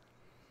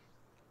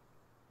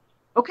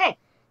 Okay.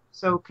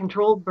 So,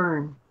 Controlled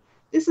Burn.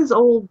 This is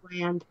old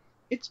land.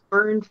 It's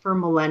burned for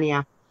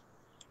millennia.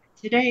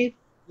 Today,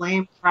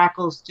 flame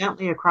crackles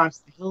gently across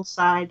the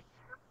hillside,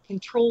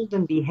 controlled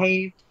and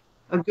behaved,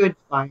 a good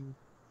fire.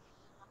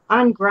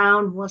 On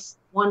ground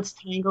once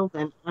tangled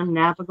and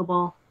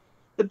unnavigable,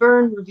 the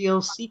burn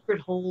reveals secret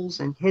holes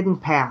and hidden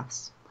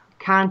paths,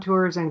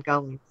 contours and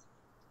gullies.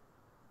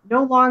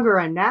 No longer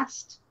a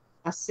nest,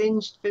 a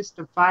singed fist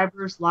of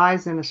fibers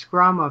lies in a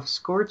scrum of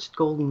scorched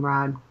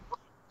goldenrod.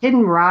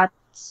 Hidden rot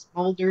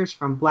smolders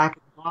from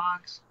blackened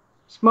logs.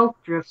 Smoke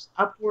drifts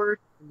upward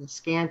in the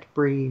scant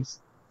breeze.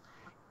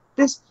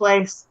 This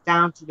place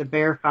down to the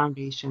bare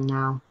foundation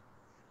now.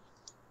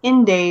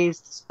 In days,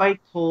 despite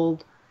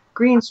cold,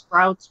 green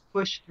sprouts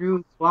push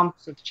through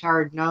clumps of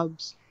charred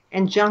nubs,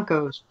 and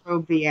juncos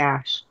probe the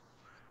ash.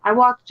 I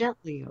walk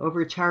gently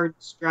over charred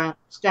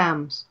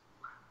stems,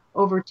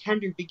 over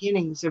tender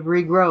beginnings of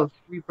regrowth,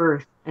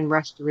 rebirth, and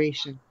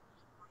restoration.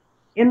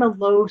 In the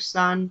low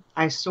sun,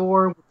 I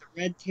soar with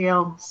the red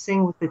tail,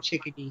 sing with the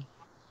chickadee.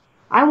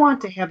 I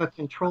want to have a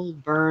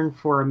controlled burn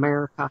for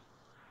America.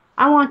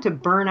 I want to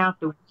burn out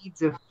the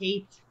weeds of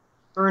hate,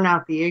 burn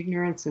out the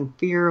ignorance and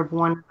fear of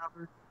one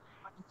another,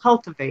 and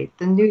cultivate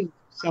the new,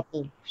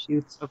 supple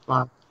shoots of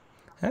love.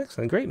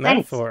 Excellent, great Thanks.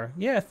 metaphor.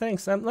 Yeah,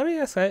 thanks. Let me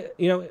ask.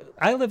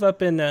 I live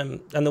up in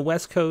on the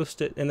West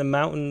Coast in the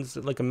mountains,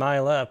 like a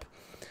mile up,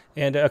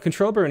 and a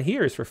control burn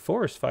here is for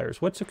forest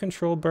fires. What's a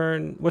control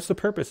burn? What's the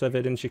purpose of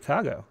it in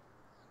Chicago?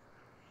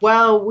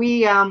 Well,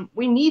 we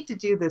need to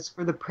do this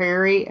for the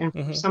prairie and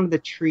for some of the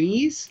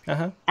trees.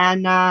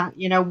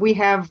 And we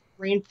have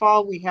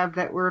rainfall. We have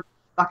that. We're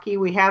lucky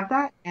we have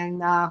that,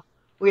 and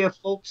we have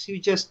folks who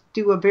just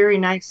do a very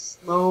nice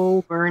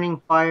slow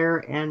burning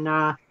fire,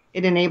 and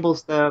it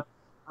enables the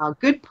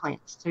good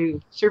plants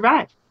to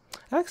survive.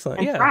 Excellent.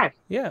 And Yeah. thrive.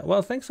 Yeah.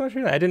 Well, thanks so much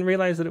for that. I didn't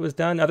realize that it was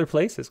done other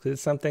places, because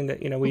it's something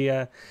that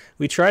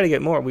we try to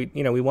get more. We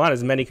want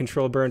as many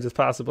controlled burns as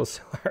possible,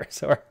 so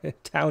our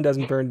town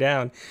doesn't burn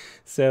down.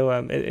 So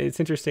it's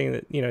interesting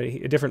that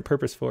a different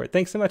purpose for it.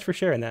 Thanks so much for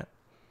sharing that.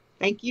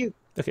 Thank you.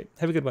 Okay.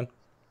 Have a good one.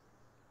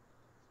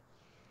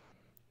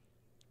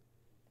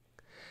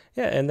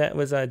 Yeah, and that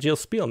was Jill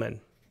Spielman,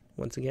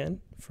 once again,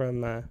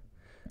 from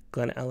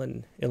Glen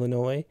Ellen,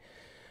 Illinois.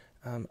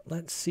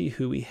 Let's see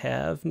who we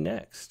have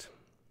next.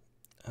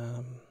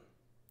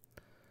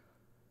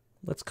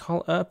 Let's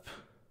call up.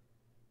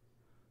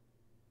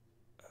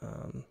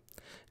 I'm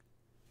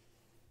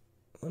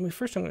going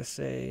to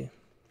say.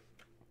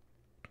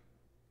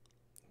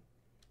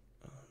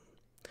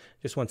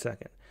 Just one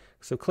second.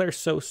 So Clara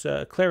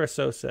Sosa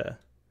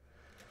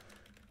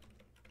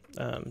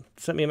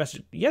sent me a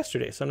message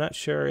yesterday, so I'm not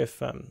sure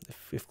if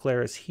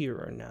Clara's here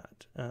or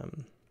not.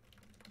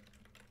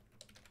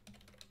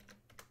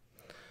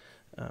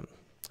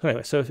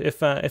 Anyway, so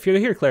if you're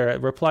here, Clara,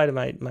 reply to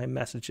my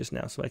message just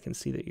now so I can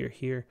see that you're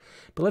here.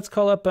 But let's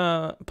call up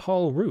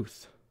Paul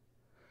Ruth.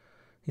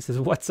 He says,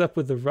 "What's up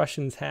with the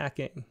Russians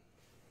hacking?"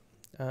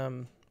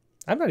 I'm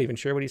not even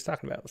sure what he's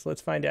talking about, so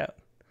let's find out.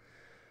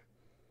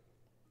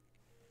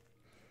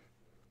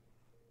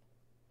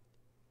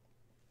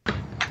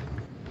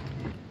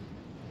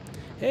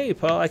 Hey,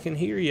 Paul, I can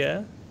hear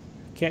you.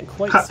 Can't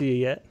quite see you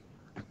yet.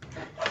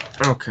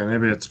 Okay,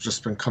 maybe it's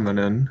just been coming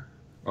in.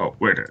 Oh,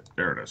 wait,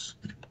 there it is.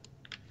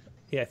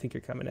 Yeah, I think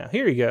you're coming now.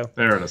 Here you go.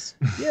 There it is.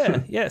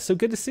 Yeah. So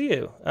good to see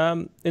you.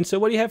 And so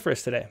what do you have for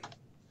us today?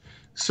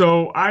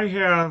 So I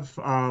have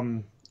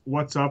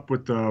what's up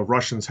with the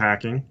Russians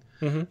hacking.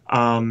 And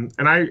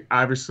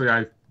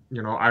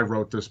I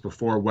wrote this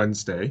before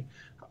Wednesday.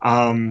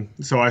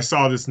 So I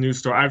saw this news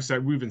story.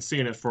 We've been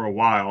seeing it for a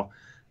while.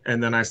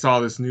 And then I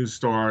saw this news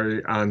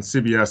story on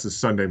CBS's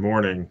Sunday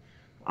Morning.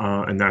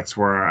 And that's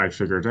where I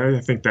figured, I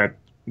think that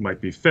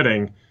might be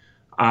fitting.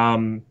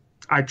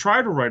 I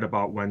try to write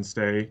about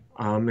Wednesday,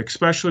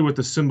 especially with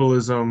the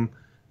symbolism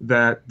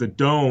that the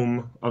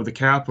dome of the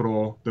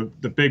Capitol,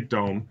 the big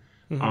dome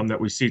that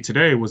we see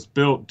today, was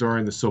built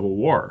during the Civil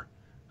War.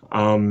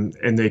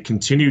 And they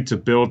continued to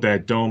build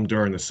that dome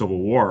during the Civil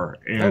War.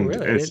 And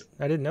really?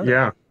 I didn't know that.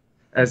 Yeah.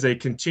 As they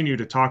continue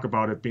to talk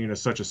about it being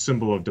such a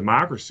symbol of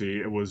democracy,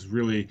 it was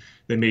really,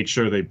 they made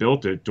sure they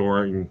built it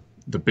during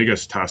the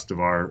biggest test of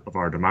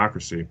our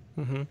democracy.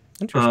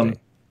 Interesting.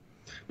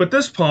 But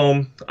this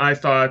poem, I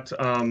thought,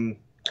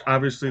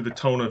 obviously the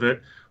tone of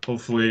it,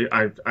 hopefully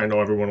I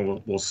know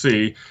everyone will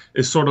see,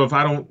 is sort of,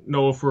 I don't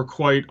know if we're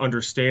quite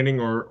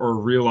understanding or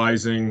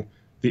realizing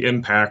the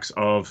impacts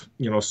of,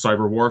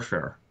 cyber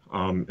warfare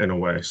in a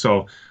way.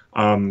 So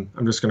I'm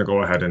just going to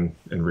go ahead and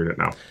read it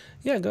now.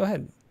 Yeah, go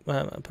ahead.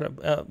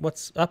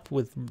 What's up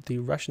with the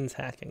Russians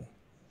hacking?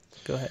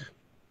 Go ahead.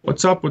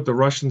 What's up with the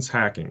Russians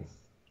hacking?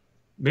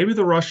 Maybe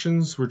the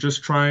Russians were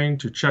just trying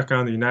to check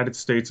on the United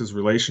States'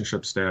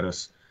 relationship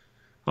status.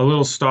 A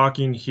little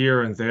stalking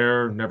here and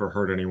there never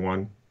hurt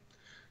anyone.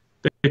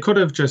 They could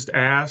have just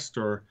asked,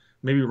 or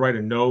maybe write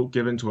a note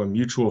given to a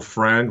mutual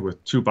friend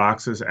with 2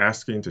 boxes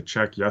asking to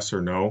check yes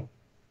or no.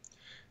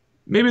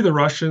 Maybe the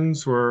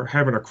Russians were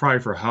having a cry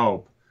for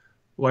help,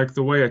 like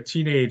the way a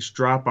teenage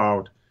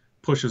dropout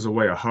pushes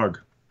away a hug.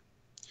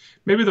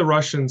 Maybe the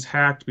Russians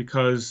hacked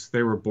because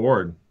they were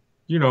bored.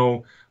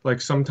 Like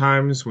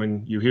sometimes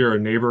when you hear a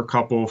neighbor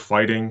couple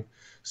fighting,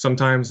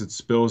 sometimes it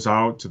spills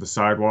out to the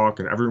sidewalk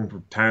and everyone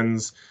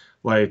pretends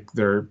like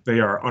they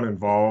are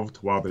uninvolved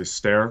while they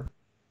stare.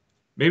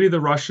 Maybe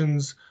the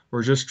Russians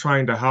were just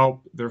trying to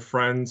help their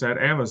friends at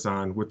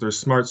Amazon with their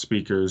smart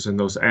speakers and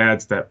those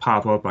ads that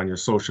pop up on your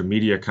social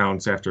media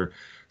accounts after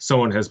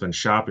someone has been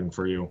shopping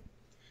for you.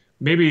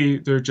 Maybe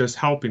they're just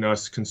helping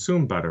us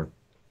consume better.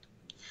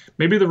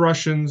 Maybe the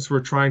Russians were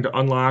trying to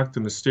unlock the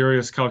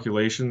mysterious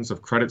calculations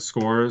of credit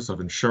scores, of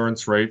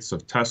insurance rates,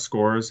 of test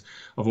scores,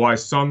 of why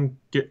some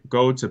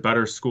go to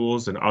better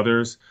schools than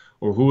others,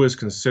 or who is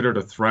considered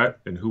a threat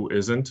and who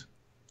isn't.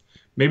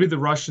 Maybe the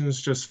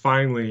Russians just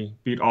finally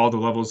beat all the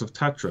levels of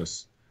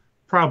Tetris.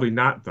 Probably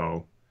not,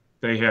 though.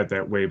 They had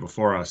that way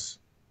before us.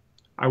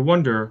 I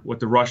wonder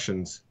what the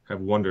Russians have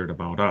wondered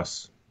about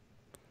us.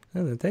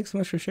 Oh, thanks so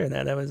much for sharing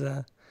that. That was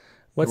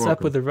What's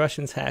Up with the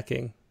Russians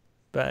Hacking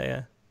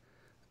by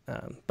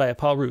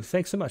Paul Ruth.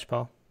 Thanks so much,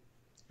 Paul.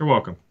 You're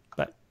welcome.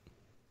 Bye.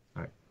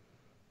 Bye.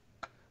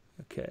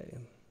 Okay.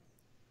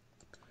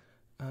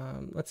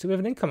 Let's see. We have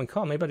an incoming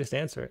call. Maybe I'll just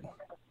answer it.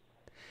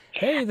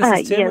 Hey, this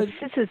is Tim. Yes,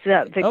 this is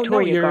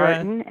Victoria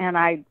Garden,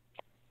 and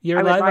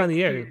You're live on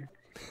the air.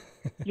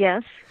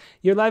 Yes.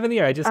 You're live on the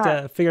air. I just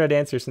figured I'd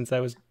answer since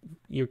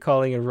you're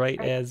calling in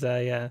right as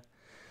I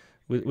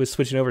was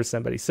switching over to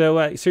somebody.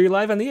 So you're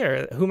live on the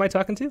air. Who am I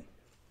talking to?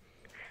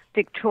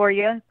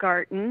 Victoria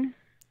Garden.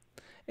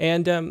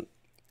 And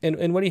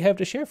what do you have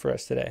to share for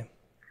us today?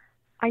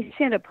 I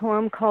sent a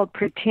poem called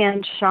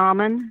 "Pretend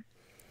Shaman."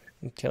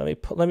 Okay,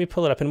 let me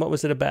pull it up. And what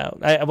was it about?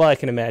 I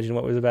can imagine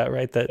what it was about,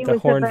 right? The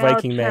horned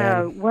Viking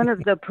man. One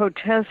of the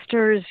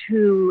protesters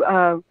who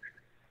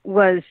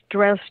was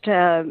dressed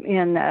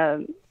in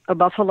a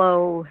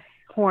buffalo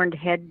horned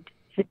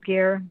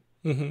headgear.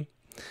 Mm-hmm.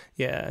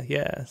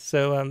 Yeah.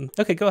 So,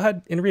 okay, go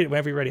ahead and read it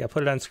whenever you're ready. I'll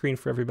put it on screen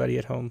for everybody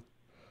at home.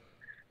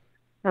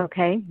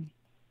 Okay.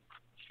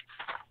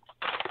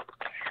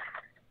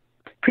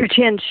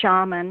 Pretend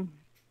Shaman.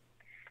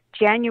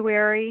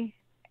 January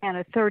and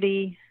a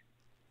 30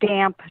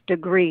 damp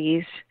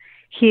degrees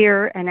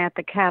here and at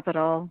the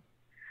Capitol.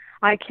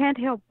 I can't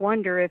help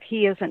wonder if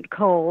he isn't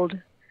cold.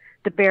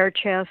 The bare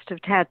chest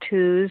of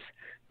tattoos,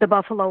 the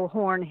buffalo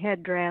horn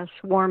headdress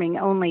warming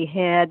only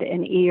head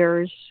and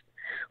ears.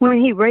 When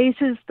he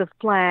raises the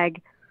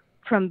flag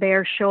from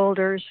bare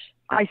shoulders,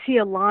 I see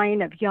a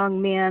line of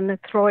young men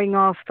throwing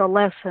off the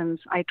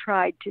lessons I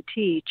tried to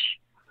teach.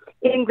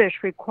 English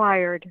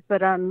required,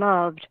 but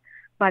unloved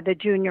by the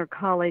junior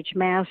college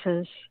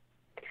masses.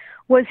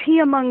 Was he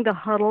among the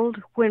huddled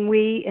when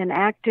we, in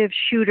active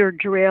shooter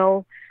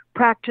drill,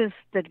 practiced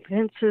the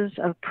defenses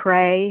of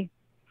prey?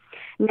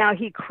 Now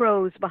he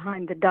crows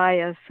behind the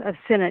dais of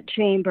Senate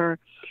chamber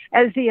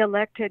as the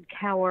elected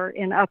cower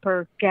in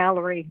upper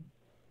gallery.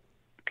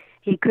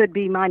 He could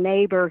be my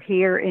neighbor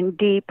here in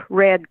deep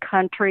red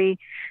country,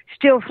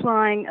 still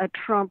flying a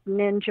Trump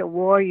ninja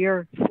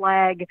warrior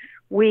flag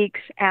weeks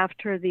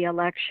after the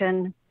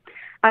election.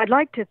 I'd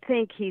like to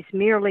think he's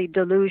merely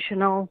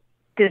delusional,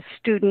 this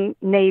student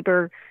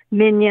neighbor,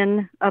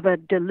 minion of a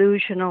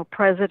delusional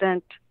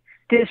president,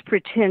 this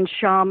pretend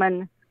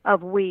shaman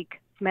of weak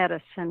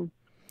medicine.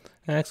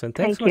 Excellent.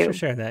 Thanks so much for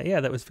sharing that.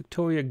 Yeah, that was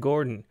Victoria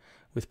Gordon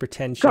with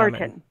Pretend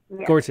Shaman.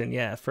 Gorton,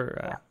 yeah,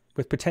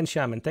 with Pretend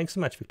Shaman. Thanks so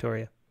much,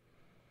 Victoria.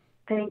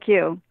 Thank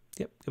you.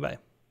 Yep, goodbye.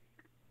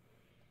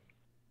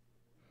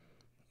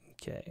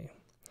 Okay.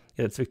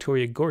 Yeah, that's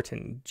Victoria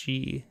Gorton,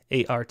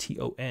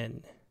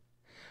 Garton.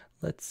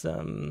 Let's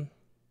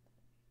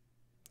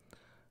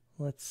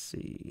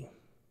see.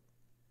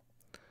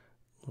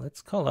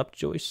 Let's call up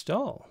Joyce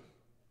Stahl.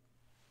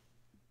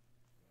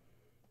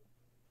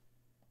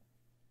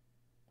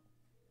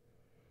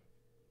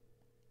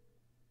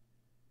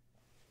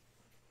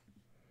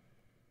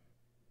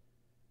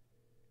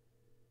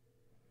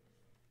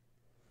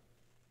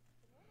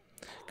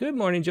 Good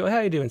morning, Joy. How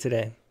are you doing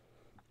today?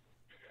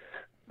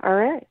 All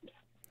right.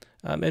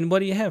 And what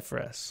do you have for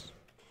us?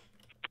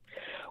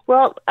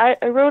 Well, I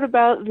wrote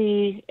about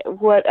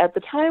what at the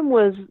time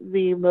was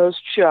the most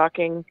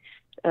shocking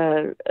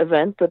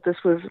event, but this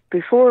was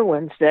before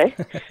Wednesday,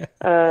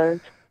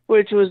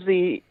 which was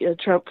the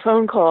Trump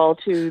phone call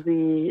to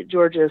the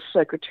Georgia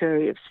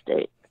Secretary of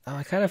State. Oh,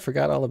 I kind of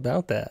forgot all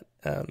about that.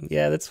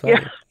 Yeah, that's funny.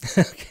 Yeah.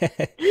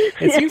 Okay.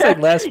 It seems like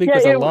last week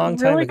was a long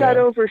time ago. It really got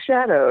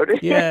overshadowed.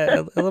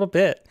 Yeah, a little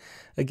bit.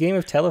 A game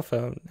of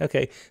telephone.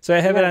 Okay, so I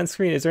have it on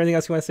screen. Is there anything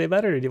else you want to say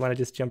about it, or do you want to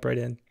just jump right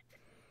in?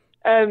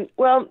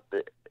 Well,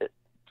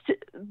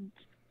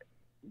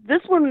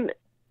 this one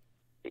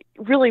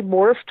really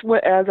morphed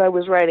as I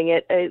was writing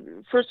it.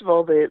 First of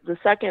all, the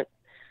second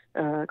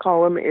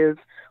column is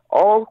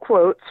all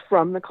quotes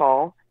from the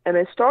call, and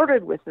I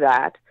started with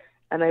that.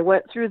 And I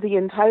went through the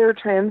entire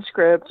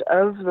transcript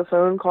of the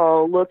phone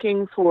call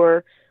looking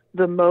for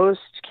the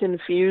most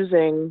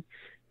confusing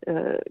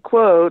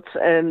quotes,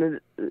 and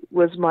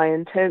was my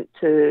intent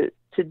to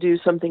do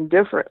something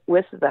different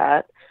with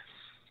that.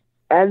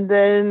 And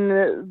then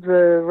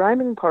the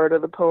rhyming part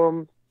of the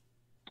poem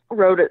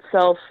wrote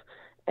itself,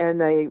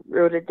 and I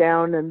wrote it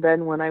down. And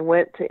then when I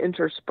went to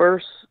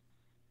intersperse,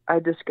 I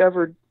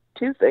discovered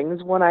two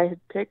things. One, I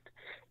had picked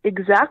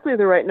exactly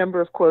the right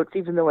number of quotes,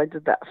 even though I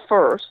did that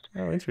first.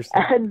 Oh,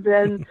 interesting. And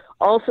then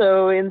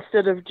also,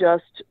 instead of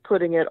just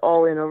putting it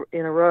all in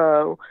a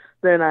row,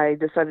 then I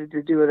decided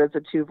to do it as a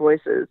two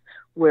voices,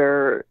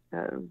 where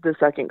the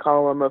second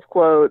column of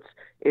quotes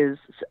is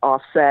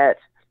offset.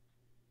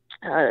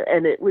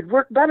 And it would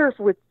work better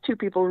with two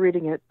people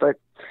reading it, but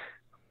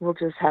we'll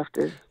just have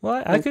to.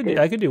 Well, I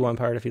could do one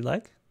part if you'd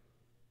like.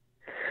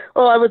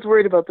 Well, I was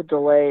worried about the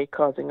delay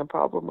causing a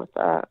problem with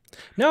that.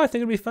 No, I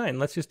think it'd be fine.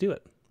 Let's just do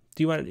it.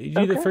 Do you want to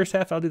do the first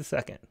half? I'll do the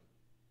second.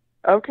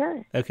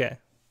 Okay. Okay.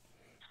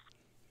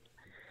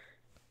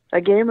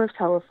 A game of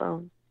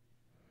telephone.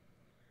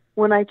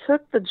 When I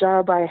took the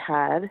job I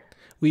had,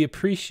 we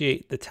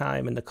appreciate the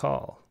time and the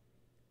call.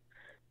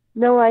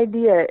 No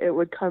idea it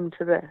would come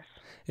to this.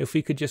 If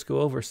we could just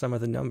go over some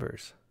of the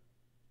numbers.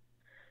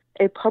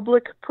 A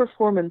public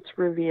performance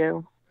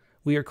review.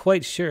 We are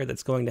quite sure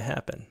that's going to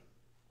happen.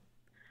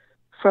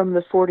 From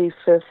the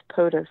 45th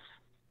POTUS.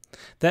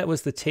 That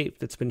was the tape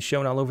that's been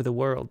shown all over the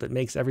world that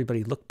makes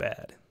everybody look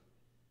bad.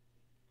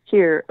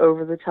 Here,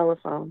 over the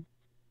telephone.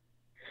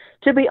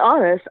 To be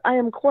honest, I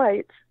am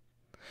quite...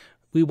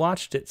 We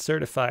watched it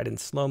certified in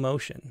slow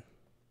motion.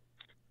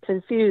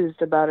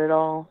 Confused about it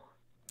all.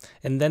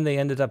 And then they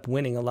ended up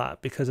winning a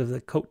lot because of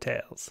the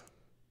coattails.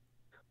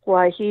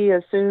 Why he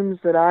assumes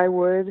that I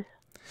would...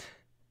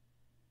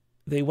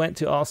 They went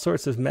to all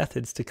sorts of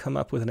methods to come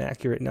up with an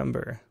accurate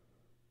number.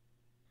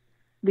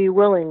 Be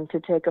willing to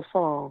take a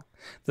fall.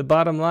 The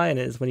bottom line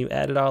is when you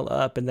add it all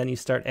up and then you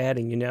start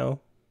adding, you know?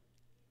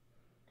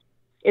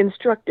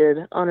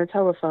 Instructed on a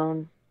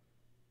telephone.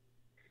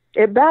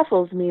 It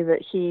baffles me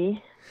that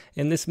he...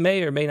 And this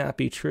may or may not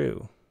be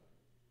true.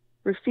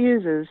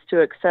 Refuses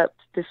to accept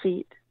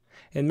defeat.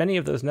 And many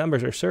of those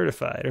numbers are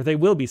certified, or they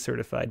will be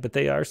certified, but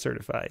they are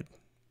certified.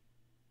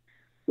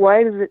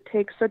 Why does it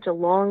take such a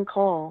long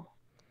call?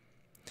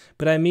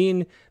 But I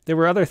mean, there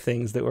were other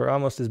things that were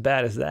almost as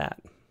bad as that.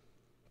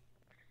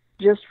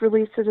 Just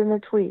release it in a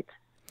tweet.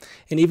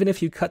 And even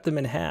if you cut them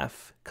in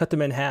half, and cut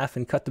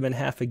them in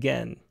half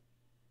again.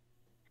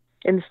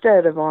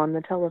 Instead of on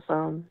the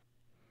telephone.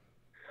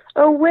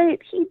 Oh,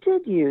 wait, he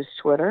did use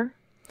Twitter.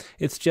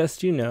 It's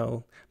just, you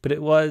know, but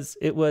it was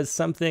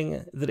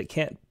something that it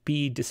can't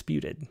be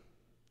disputed.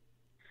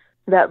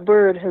 That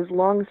bird has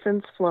long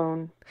since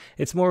flown.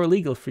 It's more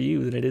illegal for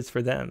you than it is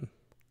for them.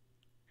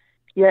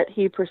 Yet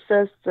he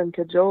persists and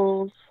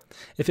cajoles.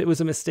 If it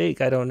was a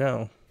mistake, I don't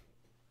know.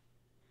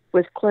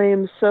 With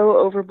claims so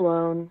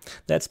overblown.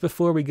 That's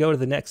before we go to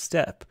the next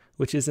step,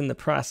 which is in the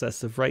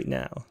process of right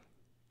now.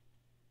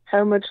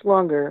 How much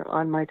longer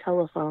on my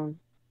telephone?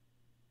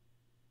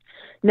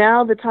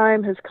 Now the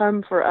time has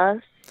come for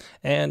us.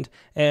 And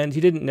you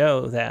didn't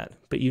know that,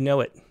 but you know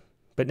it.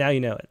 But now you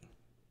know it.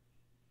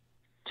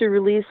 To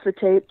release the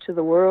tape to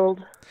the world.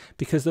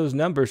 Because those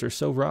numbers are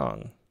so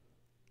wrong.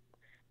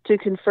 To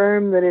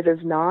confirm that it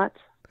is not.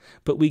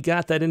 But we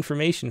got that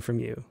information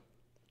from you.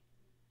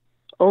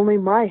 Only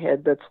my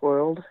head that's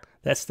whirled.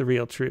 That's the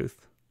real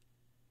truth.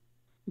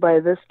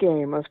 By this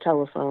game of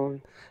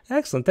telephone.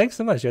 Excellent. Thanks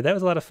so much, Joe. That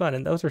was a lot of fun,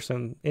 and those are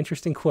some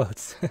interesting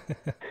quotes.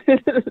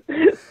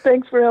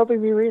 Thanks for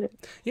helping me read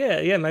it.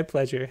 Yeah, my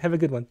pleasure. Have a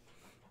good one.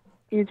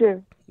 You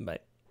too. Bye.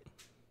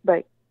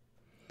 Bye.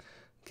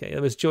 Okay,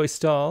 that was Joy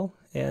Stahl,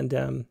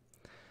 and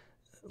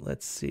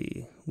let's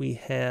see. We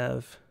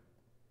have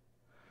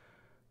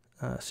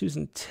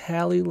Susan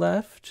Talley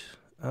left,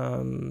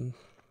 and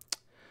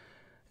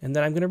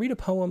then I'm going to read a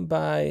poem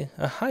by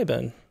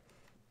Hyben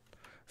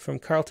from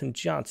Carlton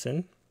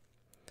Johnson.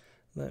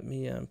 Let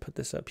me put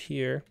this up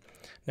here.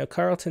 Now,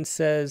 Carlton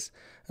says,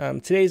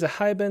 today's a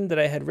Hyben that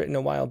I had written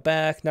a while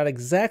back, not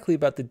exactly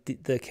about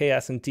the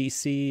chaos in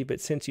D.C., but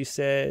since you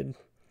said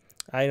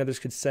I and others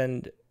could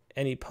send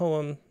any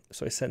poem,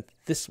 so I sent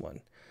this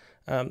one.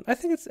 I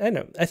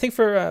think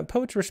for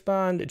Poets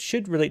Respond, it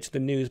should relate to the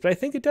news, but I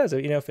think it does,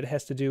 if it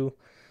has to do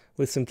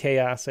with some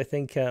chaos. I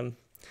think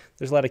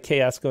there's a lot of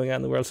chaos going on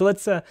in the world. So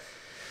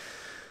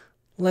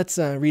let's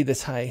read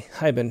this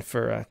Hyben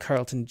for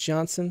Carlton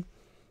Johnson.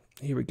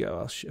 Here we go.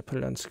 I'll put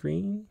it on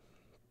screen.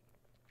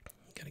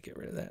 Got to get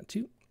rid of that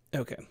too.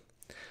 Okay.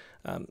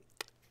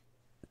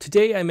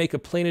 Today I make a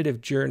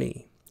plaintive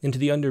journey into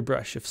the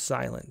underbrush of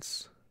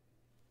silence.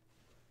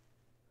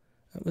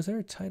 Was there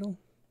a title?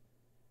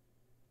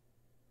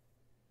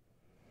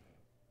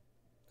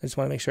 I just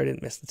want to make sure I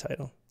didn't miss the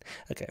title.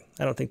 Okay,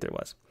 I don't think there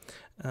was.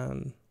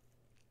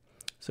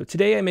 So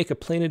today I make a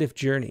plaintive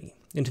journey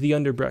into the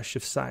underbrush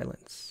of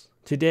silence.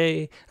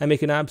 Today I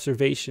make an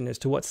observation as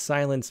to what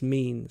silence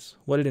means,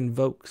 what it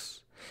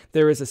invokes.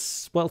 There is a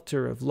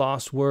swelter of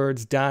lost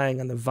words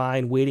dying on the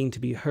vine waiting to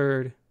be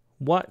heard.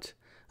 What?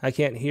 I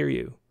can't hear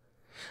you.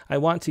 I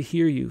want to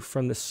hear you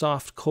from the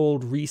soft,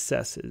 cold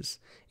recesses,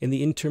 in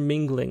the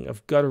intermingling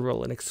of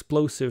guttural and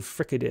explosive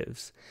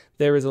fricatives.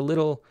 There is a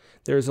little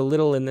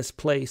in this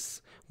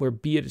place where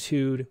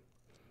beatitude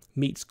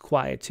meets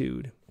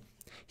quietude.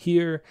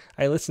 Here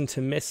I listen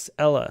to Miss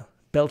Ella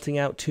belting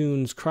out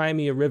tunes, Cry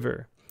Me a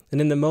River, and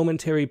in the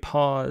momentary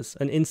pause,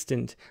 an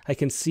instant, I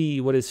can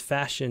see what is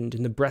fashioned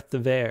in the breadth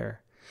of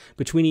air.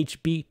 Between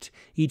each beat,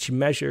 each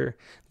measure,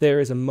 there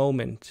is a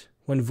moment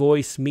when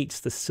voice meets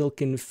the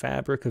silken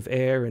fabric of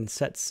air and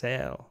sets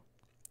sail.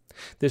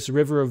 This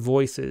river of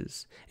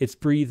voices, its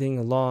breathing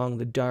along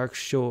the dark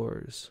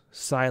shores,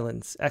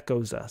 silence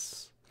echoes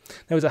us.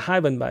 That was a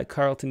Hyben by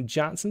Carlton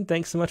Johnson.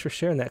 Thanks so much for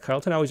sharing that,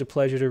 Carlton. Always a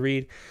pleasure to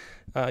read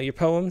your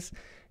poems.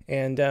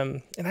 And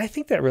I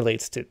think that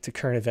relates to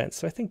current events,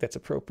 so I think that's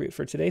appropriate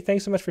for today.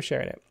 Thanks so much for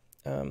sharing it.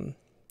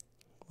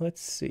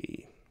 Let's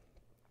see.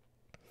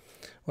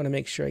 I want to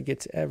make sure I get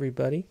to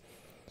everybody.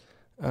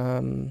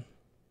 Let's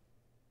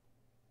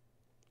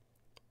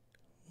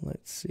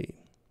see.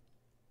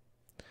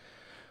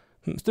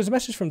 There's a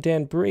message from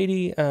Dan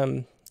Brady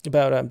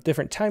about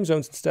different time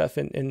zones and stuff,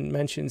 and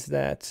mentions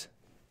that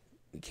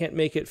he can't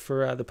make it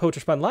for the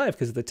Poetry Spawn Live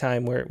because of the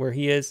time where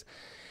he is.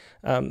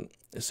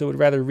 So would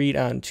rather read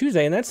on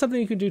Tuesday, and that's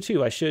something you can do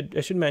too. I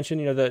should mention,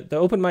 the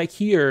open mic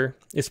here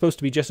is supposed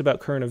to be just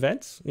about current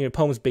events,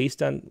 poems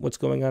based on what's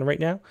going on right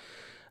now.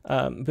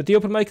 But the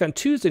open mic on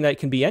Tuesday night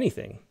can be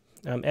anything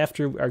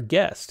after our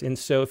guest. And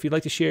so if you'd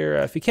like to share,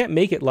 if you can't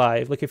make it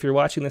live, like if you're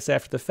watching this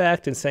after the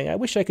fact and saying, I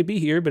wish I could be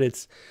here, but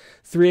it's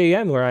 3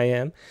 a.m. where I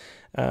am,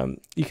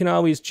 you can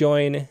always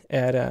join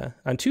at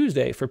on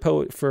Tuesday for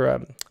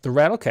the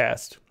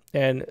Rattlecast.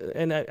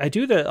 And I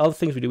do all the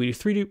things we do. We do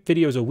 3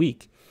 videos a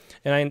week.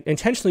 And I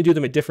intentionally do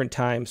them at different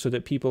times so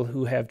that people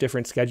who have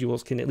different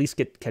schedules can at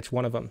least catch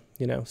one of them,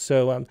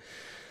 So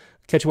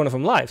catch one of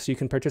them live so you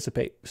can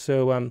participate.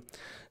 And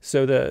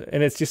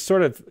it's just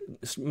sort of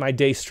my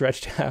day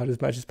stretched out as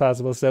much as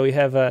possible. So we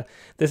have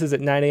this is at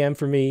 9 a.m.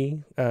 for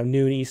me,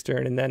 noon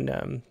Eastern, and then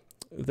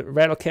the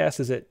Rattlecast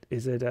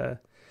is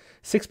at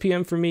 6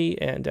 p.m. for me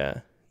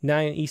and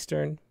 9 p.m.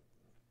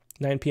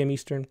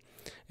 Eastern,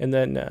 and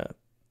then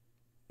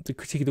the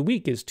Critique of the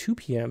Week is 2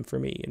 p.m. for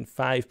me and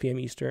 5 p.m.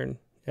 Eastern.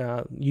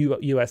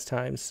 U.S.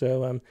 time.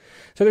 So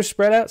they're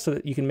spread out so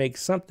that you can make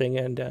something.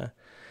 And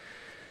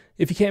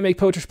if you can't make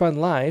Poetry Spawn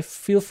Live,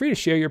 feel free to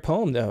share your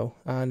poem, though,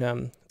 on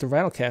the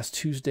Rattlecast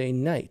Tuesday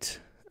night.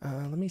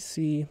 Let me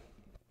see.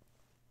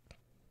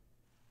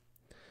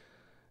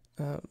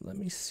 Let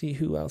me see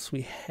who else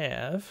we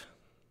have.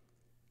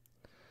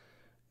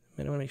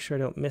 I want to make sure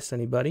I don't miss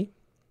anybody.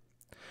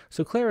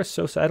 So Clara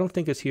Sosa, I don't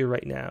think is here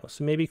right now.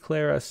 So maybe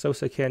Clara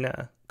Sosa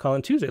can call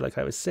in Tuesday, like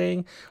I was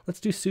saying.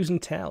 Let's do Susan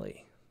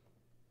Talley.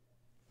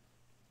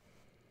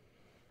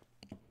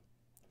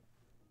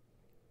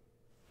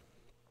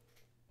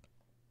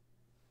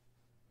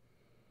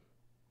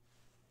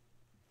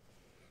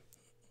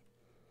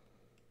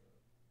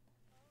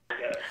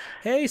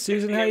 Hey,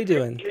 Susan, how you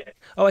doing?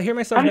 Oh, I hear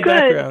myself in the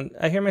background.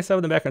 I hear myself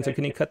in the background, so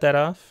can you cut that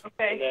off?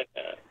 Okay.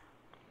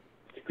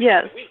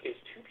 Yes.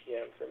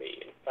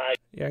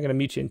 Yeah, I'm going to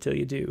mute you until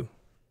you do.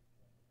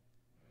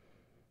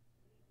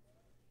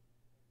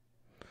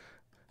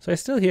 So I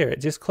still hear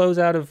it. Just close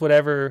out of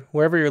wherever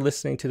you're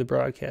listening to the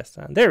broadcast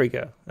on. There we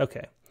go.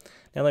 Okay.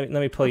 Now let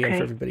me pull you in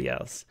for everybody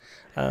else.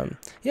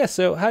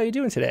 So how are you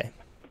doing today?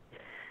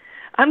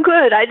 I'm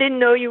good. I didn't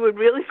know you would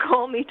really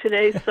call me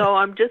today, so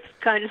I'm just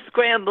kind of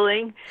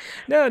scrambling.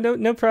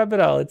 No problem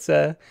at all. It's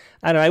I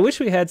don't know. I wish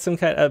we had some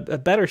kind of a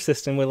better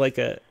system with like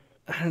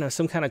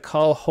some kind of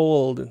call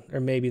hold,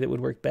 or maybe that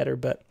would work better.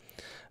 But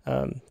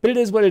it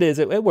is what it is.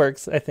 It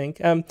works, I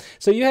think.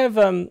 So you have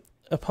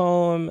a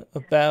poem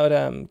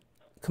about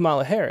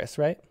Kamala Harris,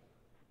 right?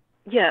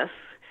 Yes.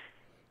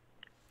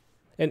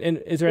 And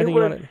is there anything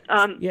you want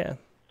to? Yeah.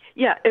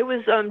 Yeah, it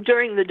was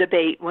during the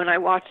debate when I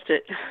watched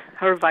it,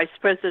 her vice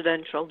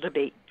presidential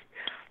debate.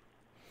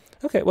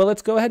 Okay, well,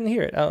 let's go ahead and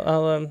hear it.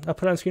 I'll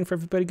put it on screen for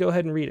everybody. Go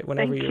ahead and read it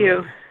whenever you're ready.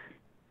 Thank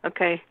you.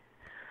 Okay,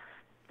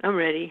 I'm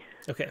ready.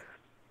 Okay.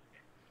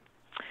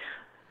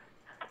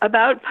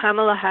 About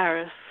Pamela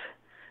Harris.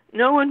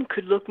 No one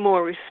could look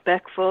more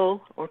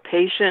respectful or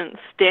patient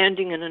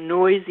standing in a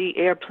noisy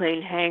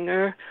airplane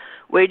hangar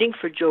waiting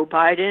for Joe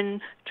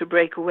Biden to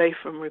break away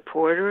from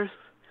reporters.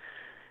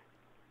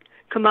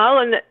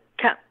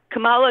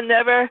 Kamala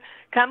never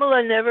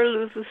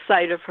loses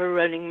sight of her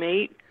running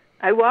mate.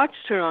 I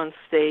watched her on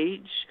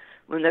stage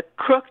when the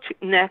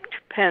crooked-necked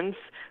Pence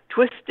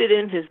twisted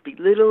in his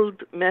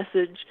belittled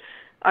message.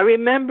 I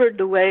remembered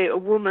the way a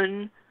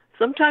woman,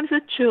 sometimes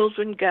with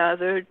children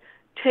gathered,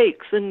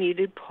 takes a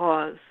needed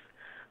pause,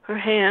 her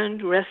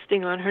hand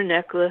resting on her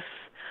necklace,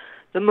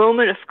 the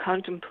moment of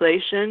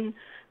contemplation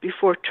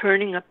before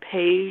turning a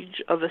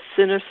page of a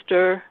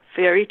sinister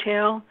fairy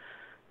tale,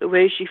 the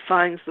way she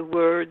finds the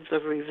words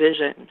of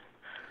revision.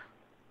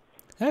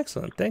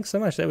 Excellent. Thanks so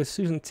much. That was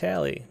Susan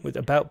Talley with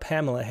About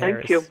Pamela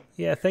Harris. Thank you.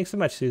 Yeah, thanks so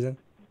much, Susan.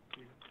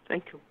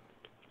 Thank you.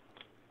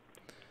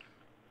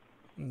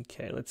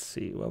 Okay, let's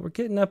see. Well, we're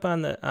getting up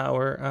on the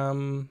hour.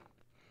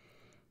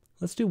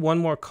 Let's do one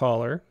more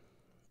caller,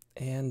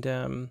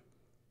 and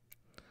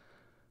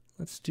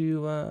let's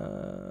do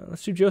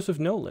Joseph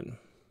Nolan.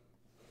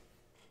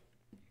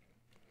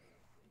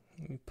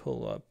 Let me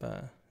pull up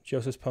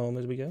Joseph's poem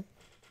as we go.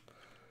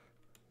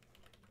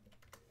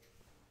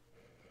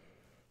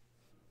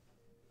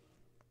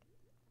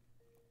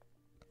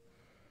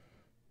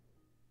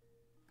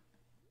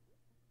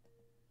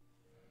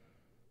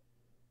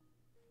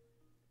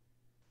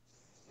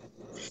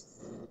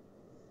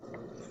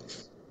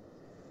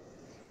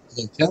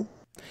 Hey, Tim.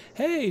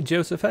 Hey,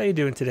 Joseph. How you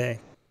doing today?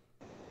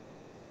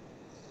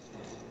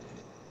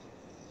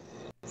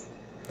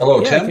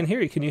 Hello, yeah, Tim. I can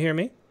hear you. Can you hear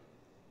me?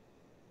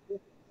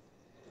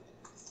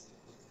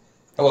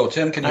 Hello,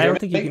 Tim. Can you I hear don't me?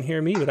 think you can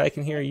hear me, but I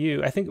can hear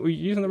you. I think we're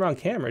using the wrong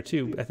camera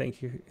too. I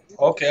think you.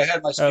 Okay, I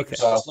had my speakers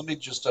off. Let me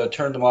just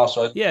turn them off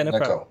so I Yeah, no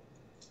don't problem.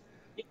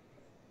 echo.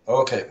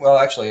 Okay. Well,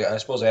 actually, I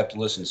suppose I have to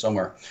listen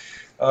somewhere.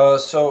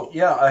 So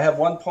yeah, I have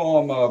one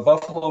poem,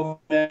 Buffalo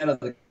Man of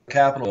the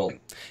Capitol Building.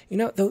 You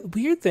know, the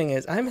weird thing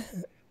is,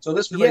 So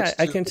this relates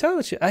yeah, I can tell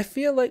that you. I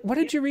feel like. What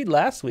did you read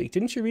last week?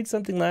 Didn't you read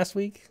something last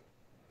week?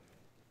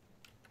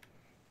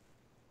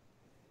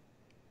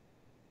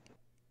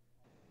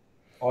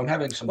 Oh, I'm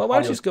having some. Well, why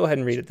don't you just go ahead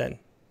and read it then?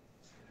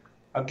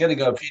 I'm getting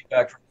a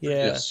feedback from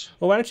Yeah. previous.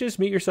 Well, why don't you just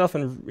mute yourself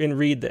and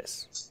read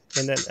this,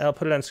 and then I'll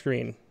put it on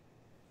screen.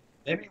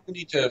 Maybe we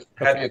need to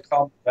have you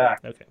call back.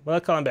 Okay. Well,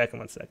 I'll call him back in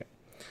 1 second.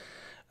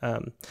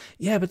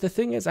 Yeah, but the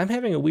thing is, I'm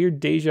having a weird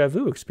deja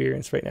vu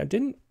experience right now.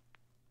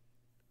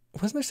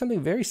 Wasn't there something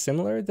very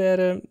similar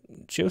that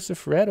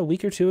Joseph read a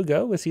week or two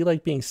ago? Was he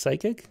like being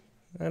psychic?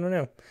 I don't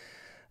know.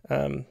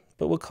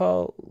 But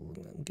we'll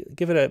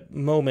give it a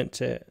moment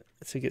to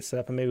get set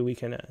up, and maybe we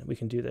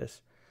can do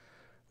this.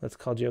 Let's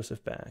call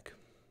Joseph back.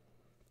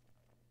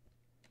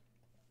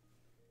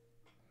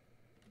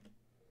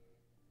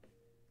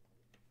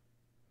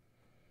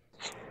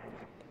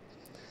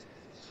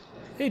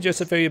 Hey,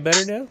 Joseph, are you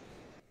better now?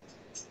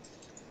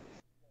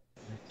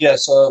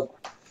 Yes,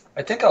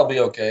 I think I'll be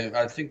okay.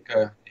 I think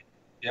the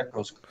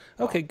echo's.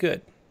 Okay,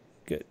 good.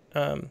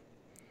 What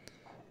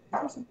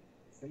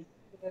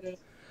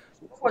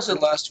was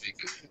it last week?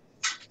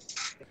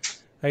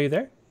 Are you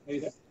there?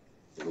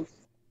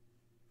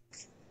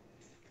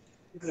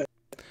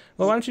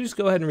 Well, why don't you just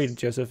go ahead and read it,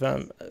 Joseph?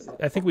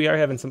 I think we are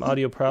having some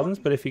audio problems,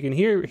 but if you can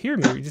hear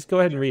me, just go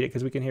ahead and read it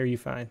because we can hear you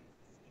fine.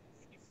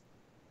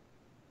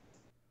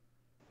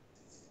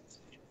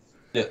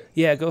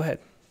 Yeah, go ahead.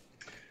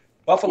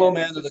 Buffalo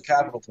Man of the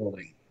Capitol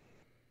Building.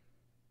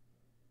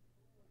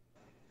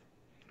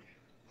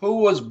 Who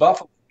was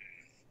Buffalo?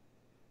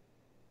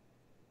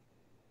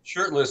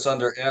 Shirtless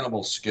under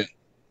animal skin,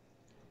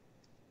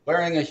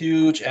 wearing a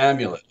huge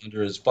amulet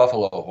under his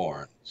buffalo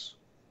horns.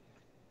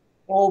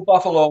 Oh,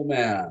 Buffalo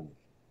Man,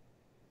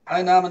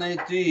 I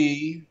nominate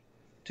thee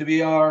to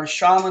be our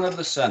shaman of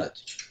the Senate,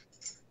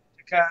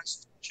 to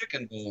cast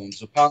chicken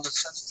bones upon the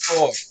Senate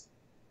floor, to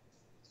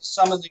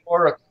summon the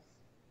oracle,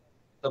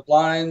 the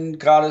blind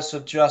goddess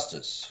of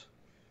justice,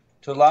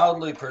 to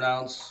loudly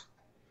pronounce,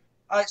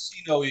 I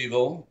see no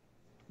evil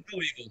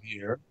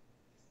here.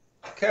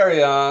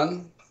 Carry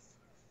on,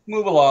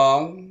 move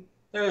along,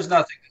 there's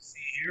nothing to see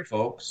here,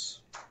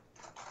 folks.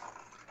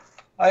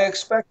 I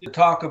expected to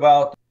talk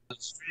about the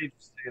strange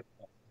state of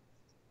life,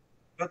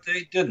 but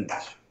they didn't.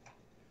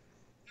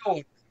 No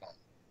one called.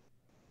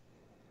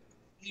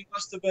 He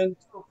must have been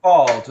too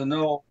called to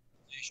know what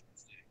they should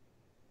say.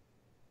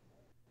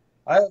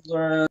 I have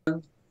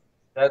learned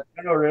that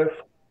when or if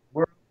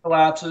world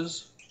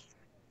collapses,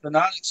 to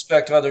not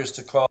expect others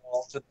to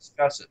call to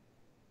discuss it,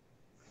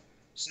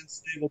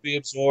 since they will be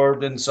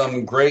absorbed in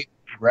some great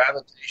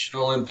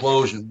gravitational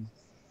implosion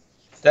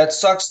that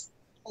sucks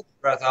the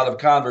breath out of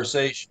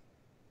conversation.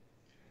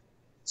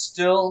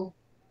 Still,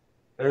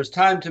 there's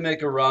time to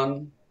make a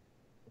run,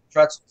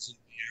 pretzels and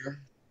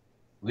beer,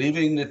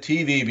 leaving the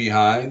TV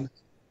behind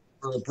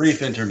for a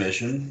brief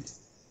intermission,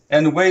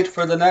 and wait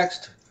for the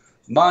next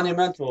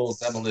monumental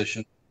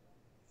demolition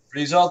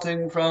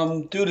resulting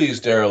from duty's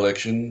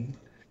dereliction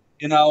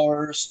in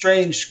our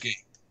strange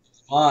scape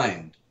of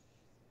mind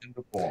in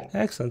the poem.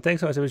 Excellent. Thanks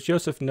so much. It was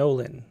Joseph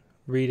Nolan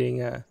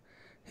reading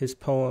his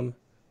poem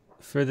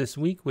for this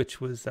week, which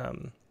was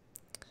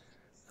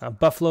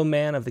Buffalo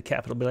Man of the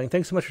Capitol Building.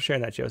 Thanks so much for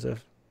sharing that,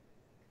 Joseph.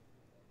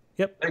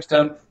 Yep. Thanks,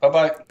 Tim.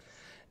 Bye-bye.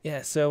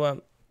 Yeah, so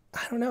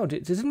I don't know.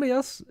 Does anybody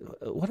else,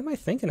 what am I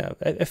thinking of?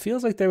 It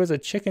feels like there was a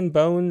chicken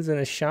bones and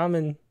a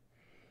shaman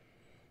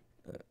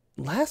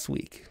last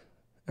week.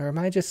 Or am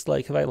I just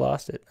like, have I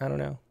lost it? I don't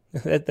know.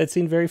 that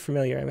seemed very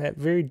familiar. I'm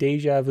very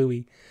deja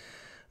vu-y.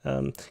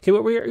 Okay,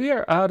 well, we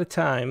are out of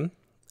time.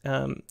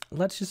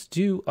 Let's just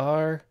do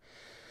our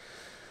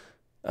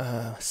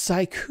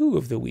Saiku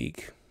of the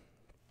week.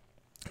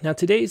 Now,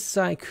 today's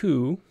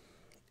Saiku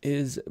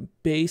is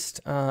based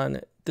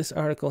on this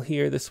article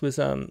here. This was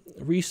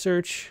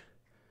research.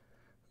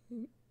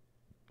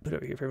 Put it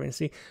over here for everyone to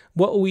see.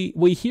 What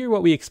we hear,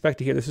 what we expect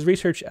to hear. This is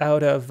research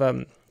out of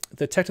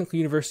the Technical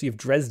University of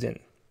Dresden.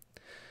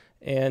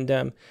 And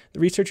the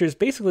researchers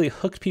basically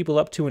hooked people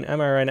up to an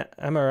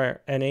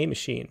mRNA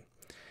machine.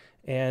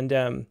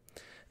 And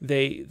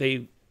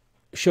they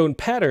showed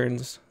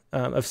patterns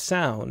of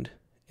sound,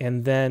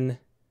 and then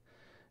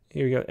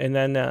here we go, and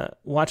then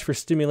watch for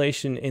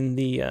stimulation in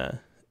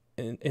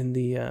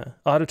the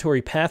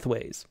auditory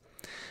pathways.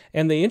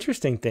 And the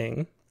interesting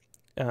thing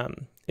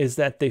is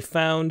that they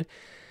found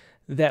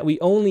that we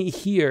only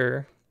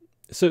hear,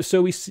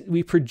 so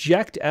we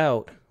project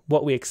out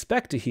what we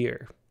expect to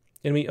hear,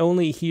 and we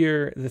only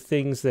hear the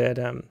things that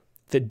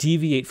that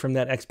deviate from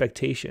that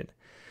expectation.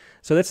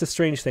 So that's the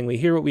strange thing. We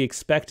hear what we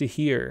expect to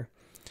hear,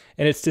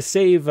 and it's to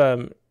save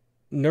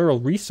neural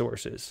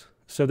resources.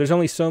 So there's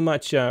only so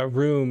much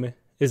room,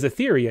 is the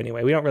theory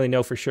anyway. We don't really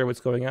know for sure what's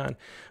going on,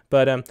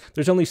 but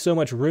there's only so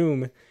much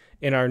room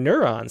in our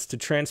neurons to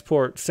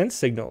transport sense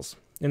signals.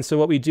 And so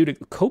what we do to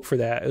cope for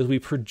that is we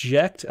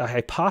project a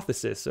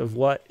hypothesis of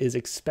what is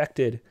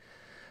expected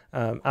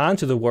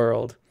onto the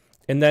world,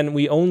 and then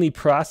we only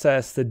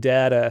process the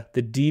data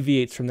that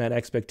deviates from that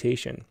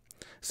expectation.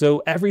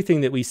 So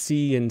everything that we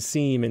see and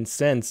seem and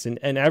sense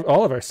and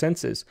all of our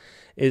senses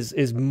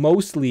is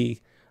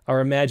mostly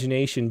our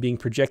imagination being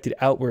projected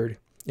outward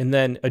and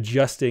then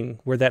adjusting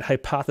where that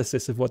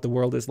hypothesis of what the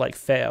world is like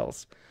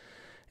fails.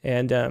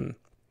 And it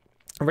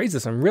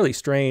raises some really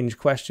strange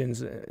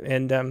questions.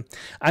 And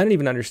I don't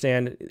even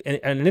understand,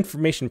 at an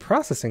information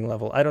processing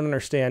level, I don't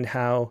understand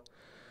how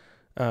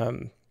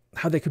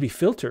they could be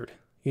filtered,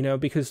 you know,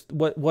 because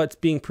what's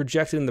being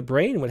projected in the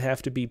brain would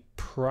have to be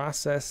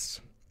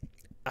processed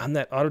on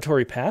that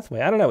auditory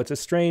pathway. I don't know. It's a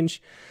strange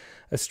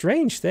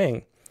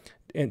thing.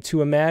 And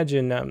to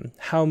imagine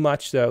how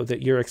much, though,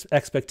 that your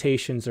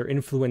expectations are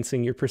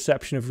influencing your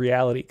perception of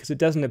reality, because it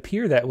doesn't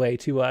appear that way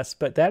to us,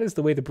 but that is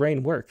the way the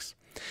brain works.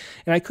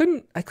 And I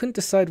couldn't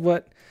decide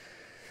what,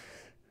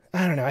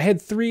 I don't know. I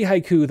had 3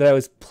 haiku that I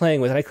was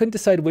playing with, and I couldn't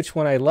decide which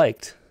one I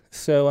liked.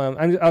 So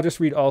I'll just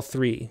read all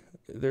 3.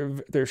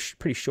 They're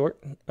pretty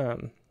short.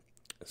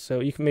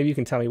 So maybe you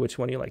can tell me which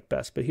one you like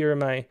best. But here are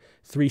my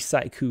 3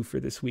 haiku for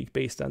this week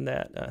based on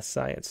that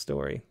science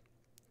story.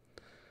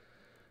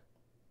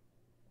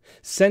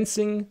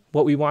 Sensing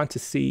what we want to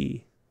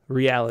see,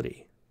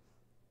 reality.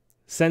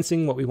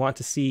 Sensing what we want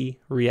to see,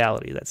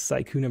 reality. That's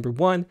haiku number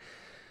 1.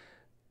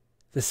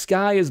 The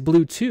sky is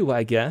blue too,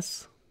 I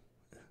guess.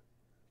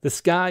 The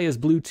sky is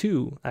blue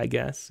too, I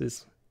guess,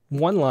 is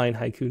one-line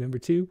haiku number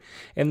 2.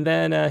 And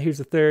then here's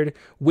the third.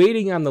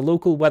 Waiting on the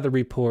local weather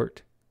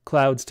report,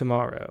 clouds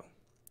tomorrow.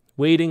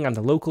 Waiting on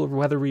the local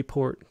weather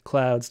report,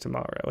 clouds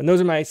tomorrow. And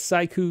those are my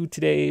haiku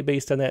today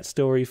based on that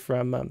story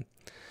from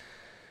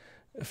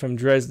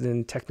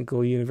Dresden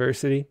Technical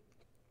University.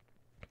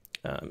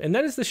 And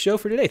that is the show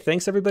for today.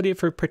 Thanks, everybody,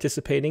 for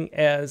participating.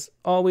 As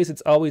always,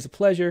 it's always a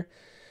pleasure.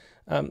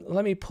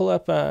 Let me pull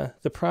up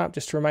the prompt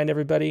just to remind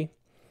everybody.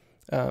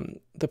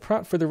 The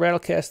prompt for the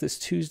Rattlecast this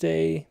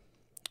Tuesday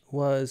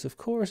was, of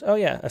course,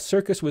 a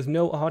circus with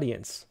no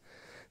audience.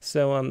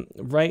 So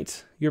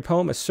write your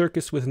poem, A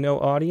Circus with No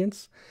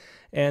Audience.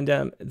 And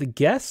the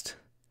guest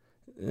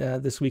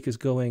this week is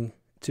going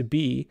to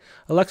be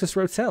Alexis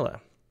Rotella.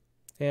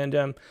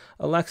 And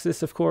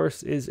Alexis, of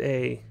course, is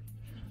a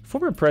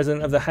former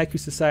president of the Haiku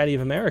Society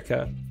of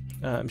America.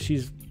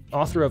 She's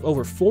author of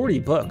over 40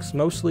 books,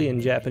 mostly in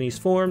Japanese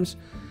forms.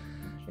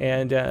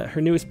 And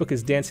her newest book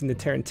is Dancing the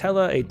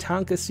Tarantella, a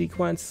tanka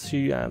sequence.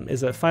 She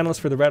is a finalist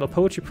for the Rattle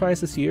Poetry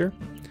Prize this year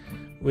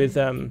with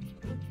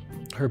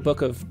her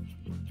book of,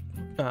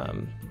 it's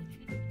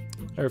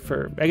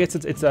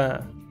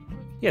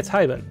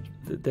Haiban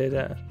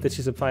that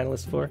she's a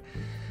finalist for.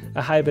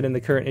 A Haiban in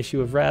the current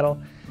issue of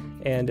Rattle.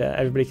 And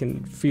everybody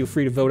can feel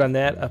free to vote on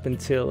that up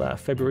until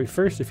February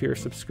 1st if you're a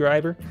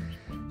subscriber.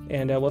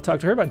 And we'll talk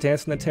to her about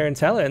Dancing the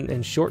Tarantella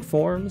in short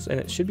forms, and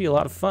it should be a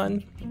lot of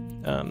fun.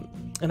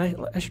 And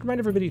I should remind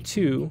everybody,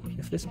 too,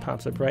 if this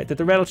pops up right, that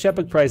the Rattle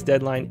Chapbook Prize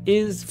deadline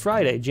is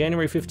Friday,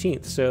 January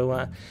 15th.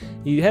 So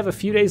you have a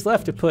few days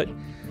left to put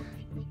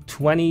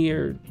 20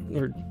 or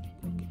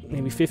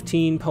maybe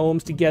 15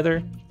 poems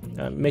together.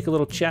 Make a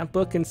little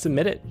chapbook and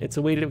submit it. It's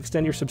a way to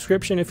extend your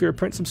subscription if you're a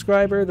print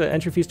subscriber. The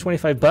entry fee is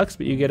 $25,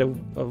 but you get a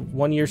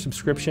 1-year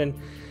subscription.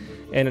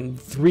 And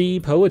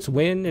 3 poets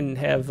win and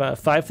have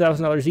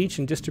 $5,000 each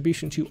in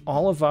distribution to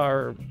all of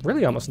our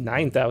really almost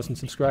 9,000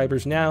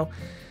 subscribers now.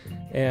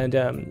 And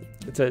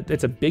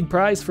it's a big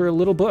prize for a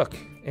little book.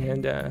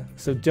 And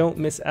so don't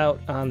miss out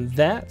on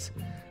that.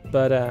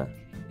 But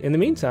in the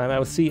meantime, I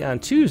will see you on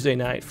Tuesday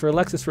night for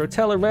Alexis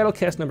Rotella,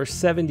 Rattlecast number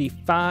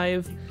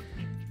 75.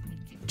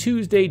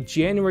 Tuesday,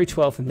 January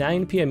 12th,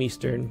 9 p.m.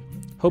 Eastern.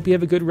 Hope you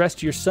have a good rest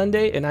of your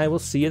Sunday, and I will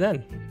see you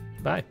then.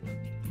 Bye.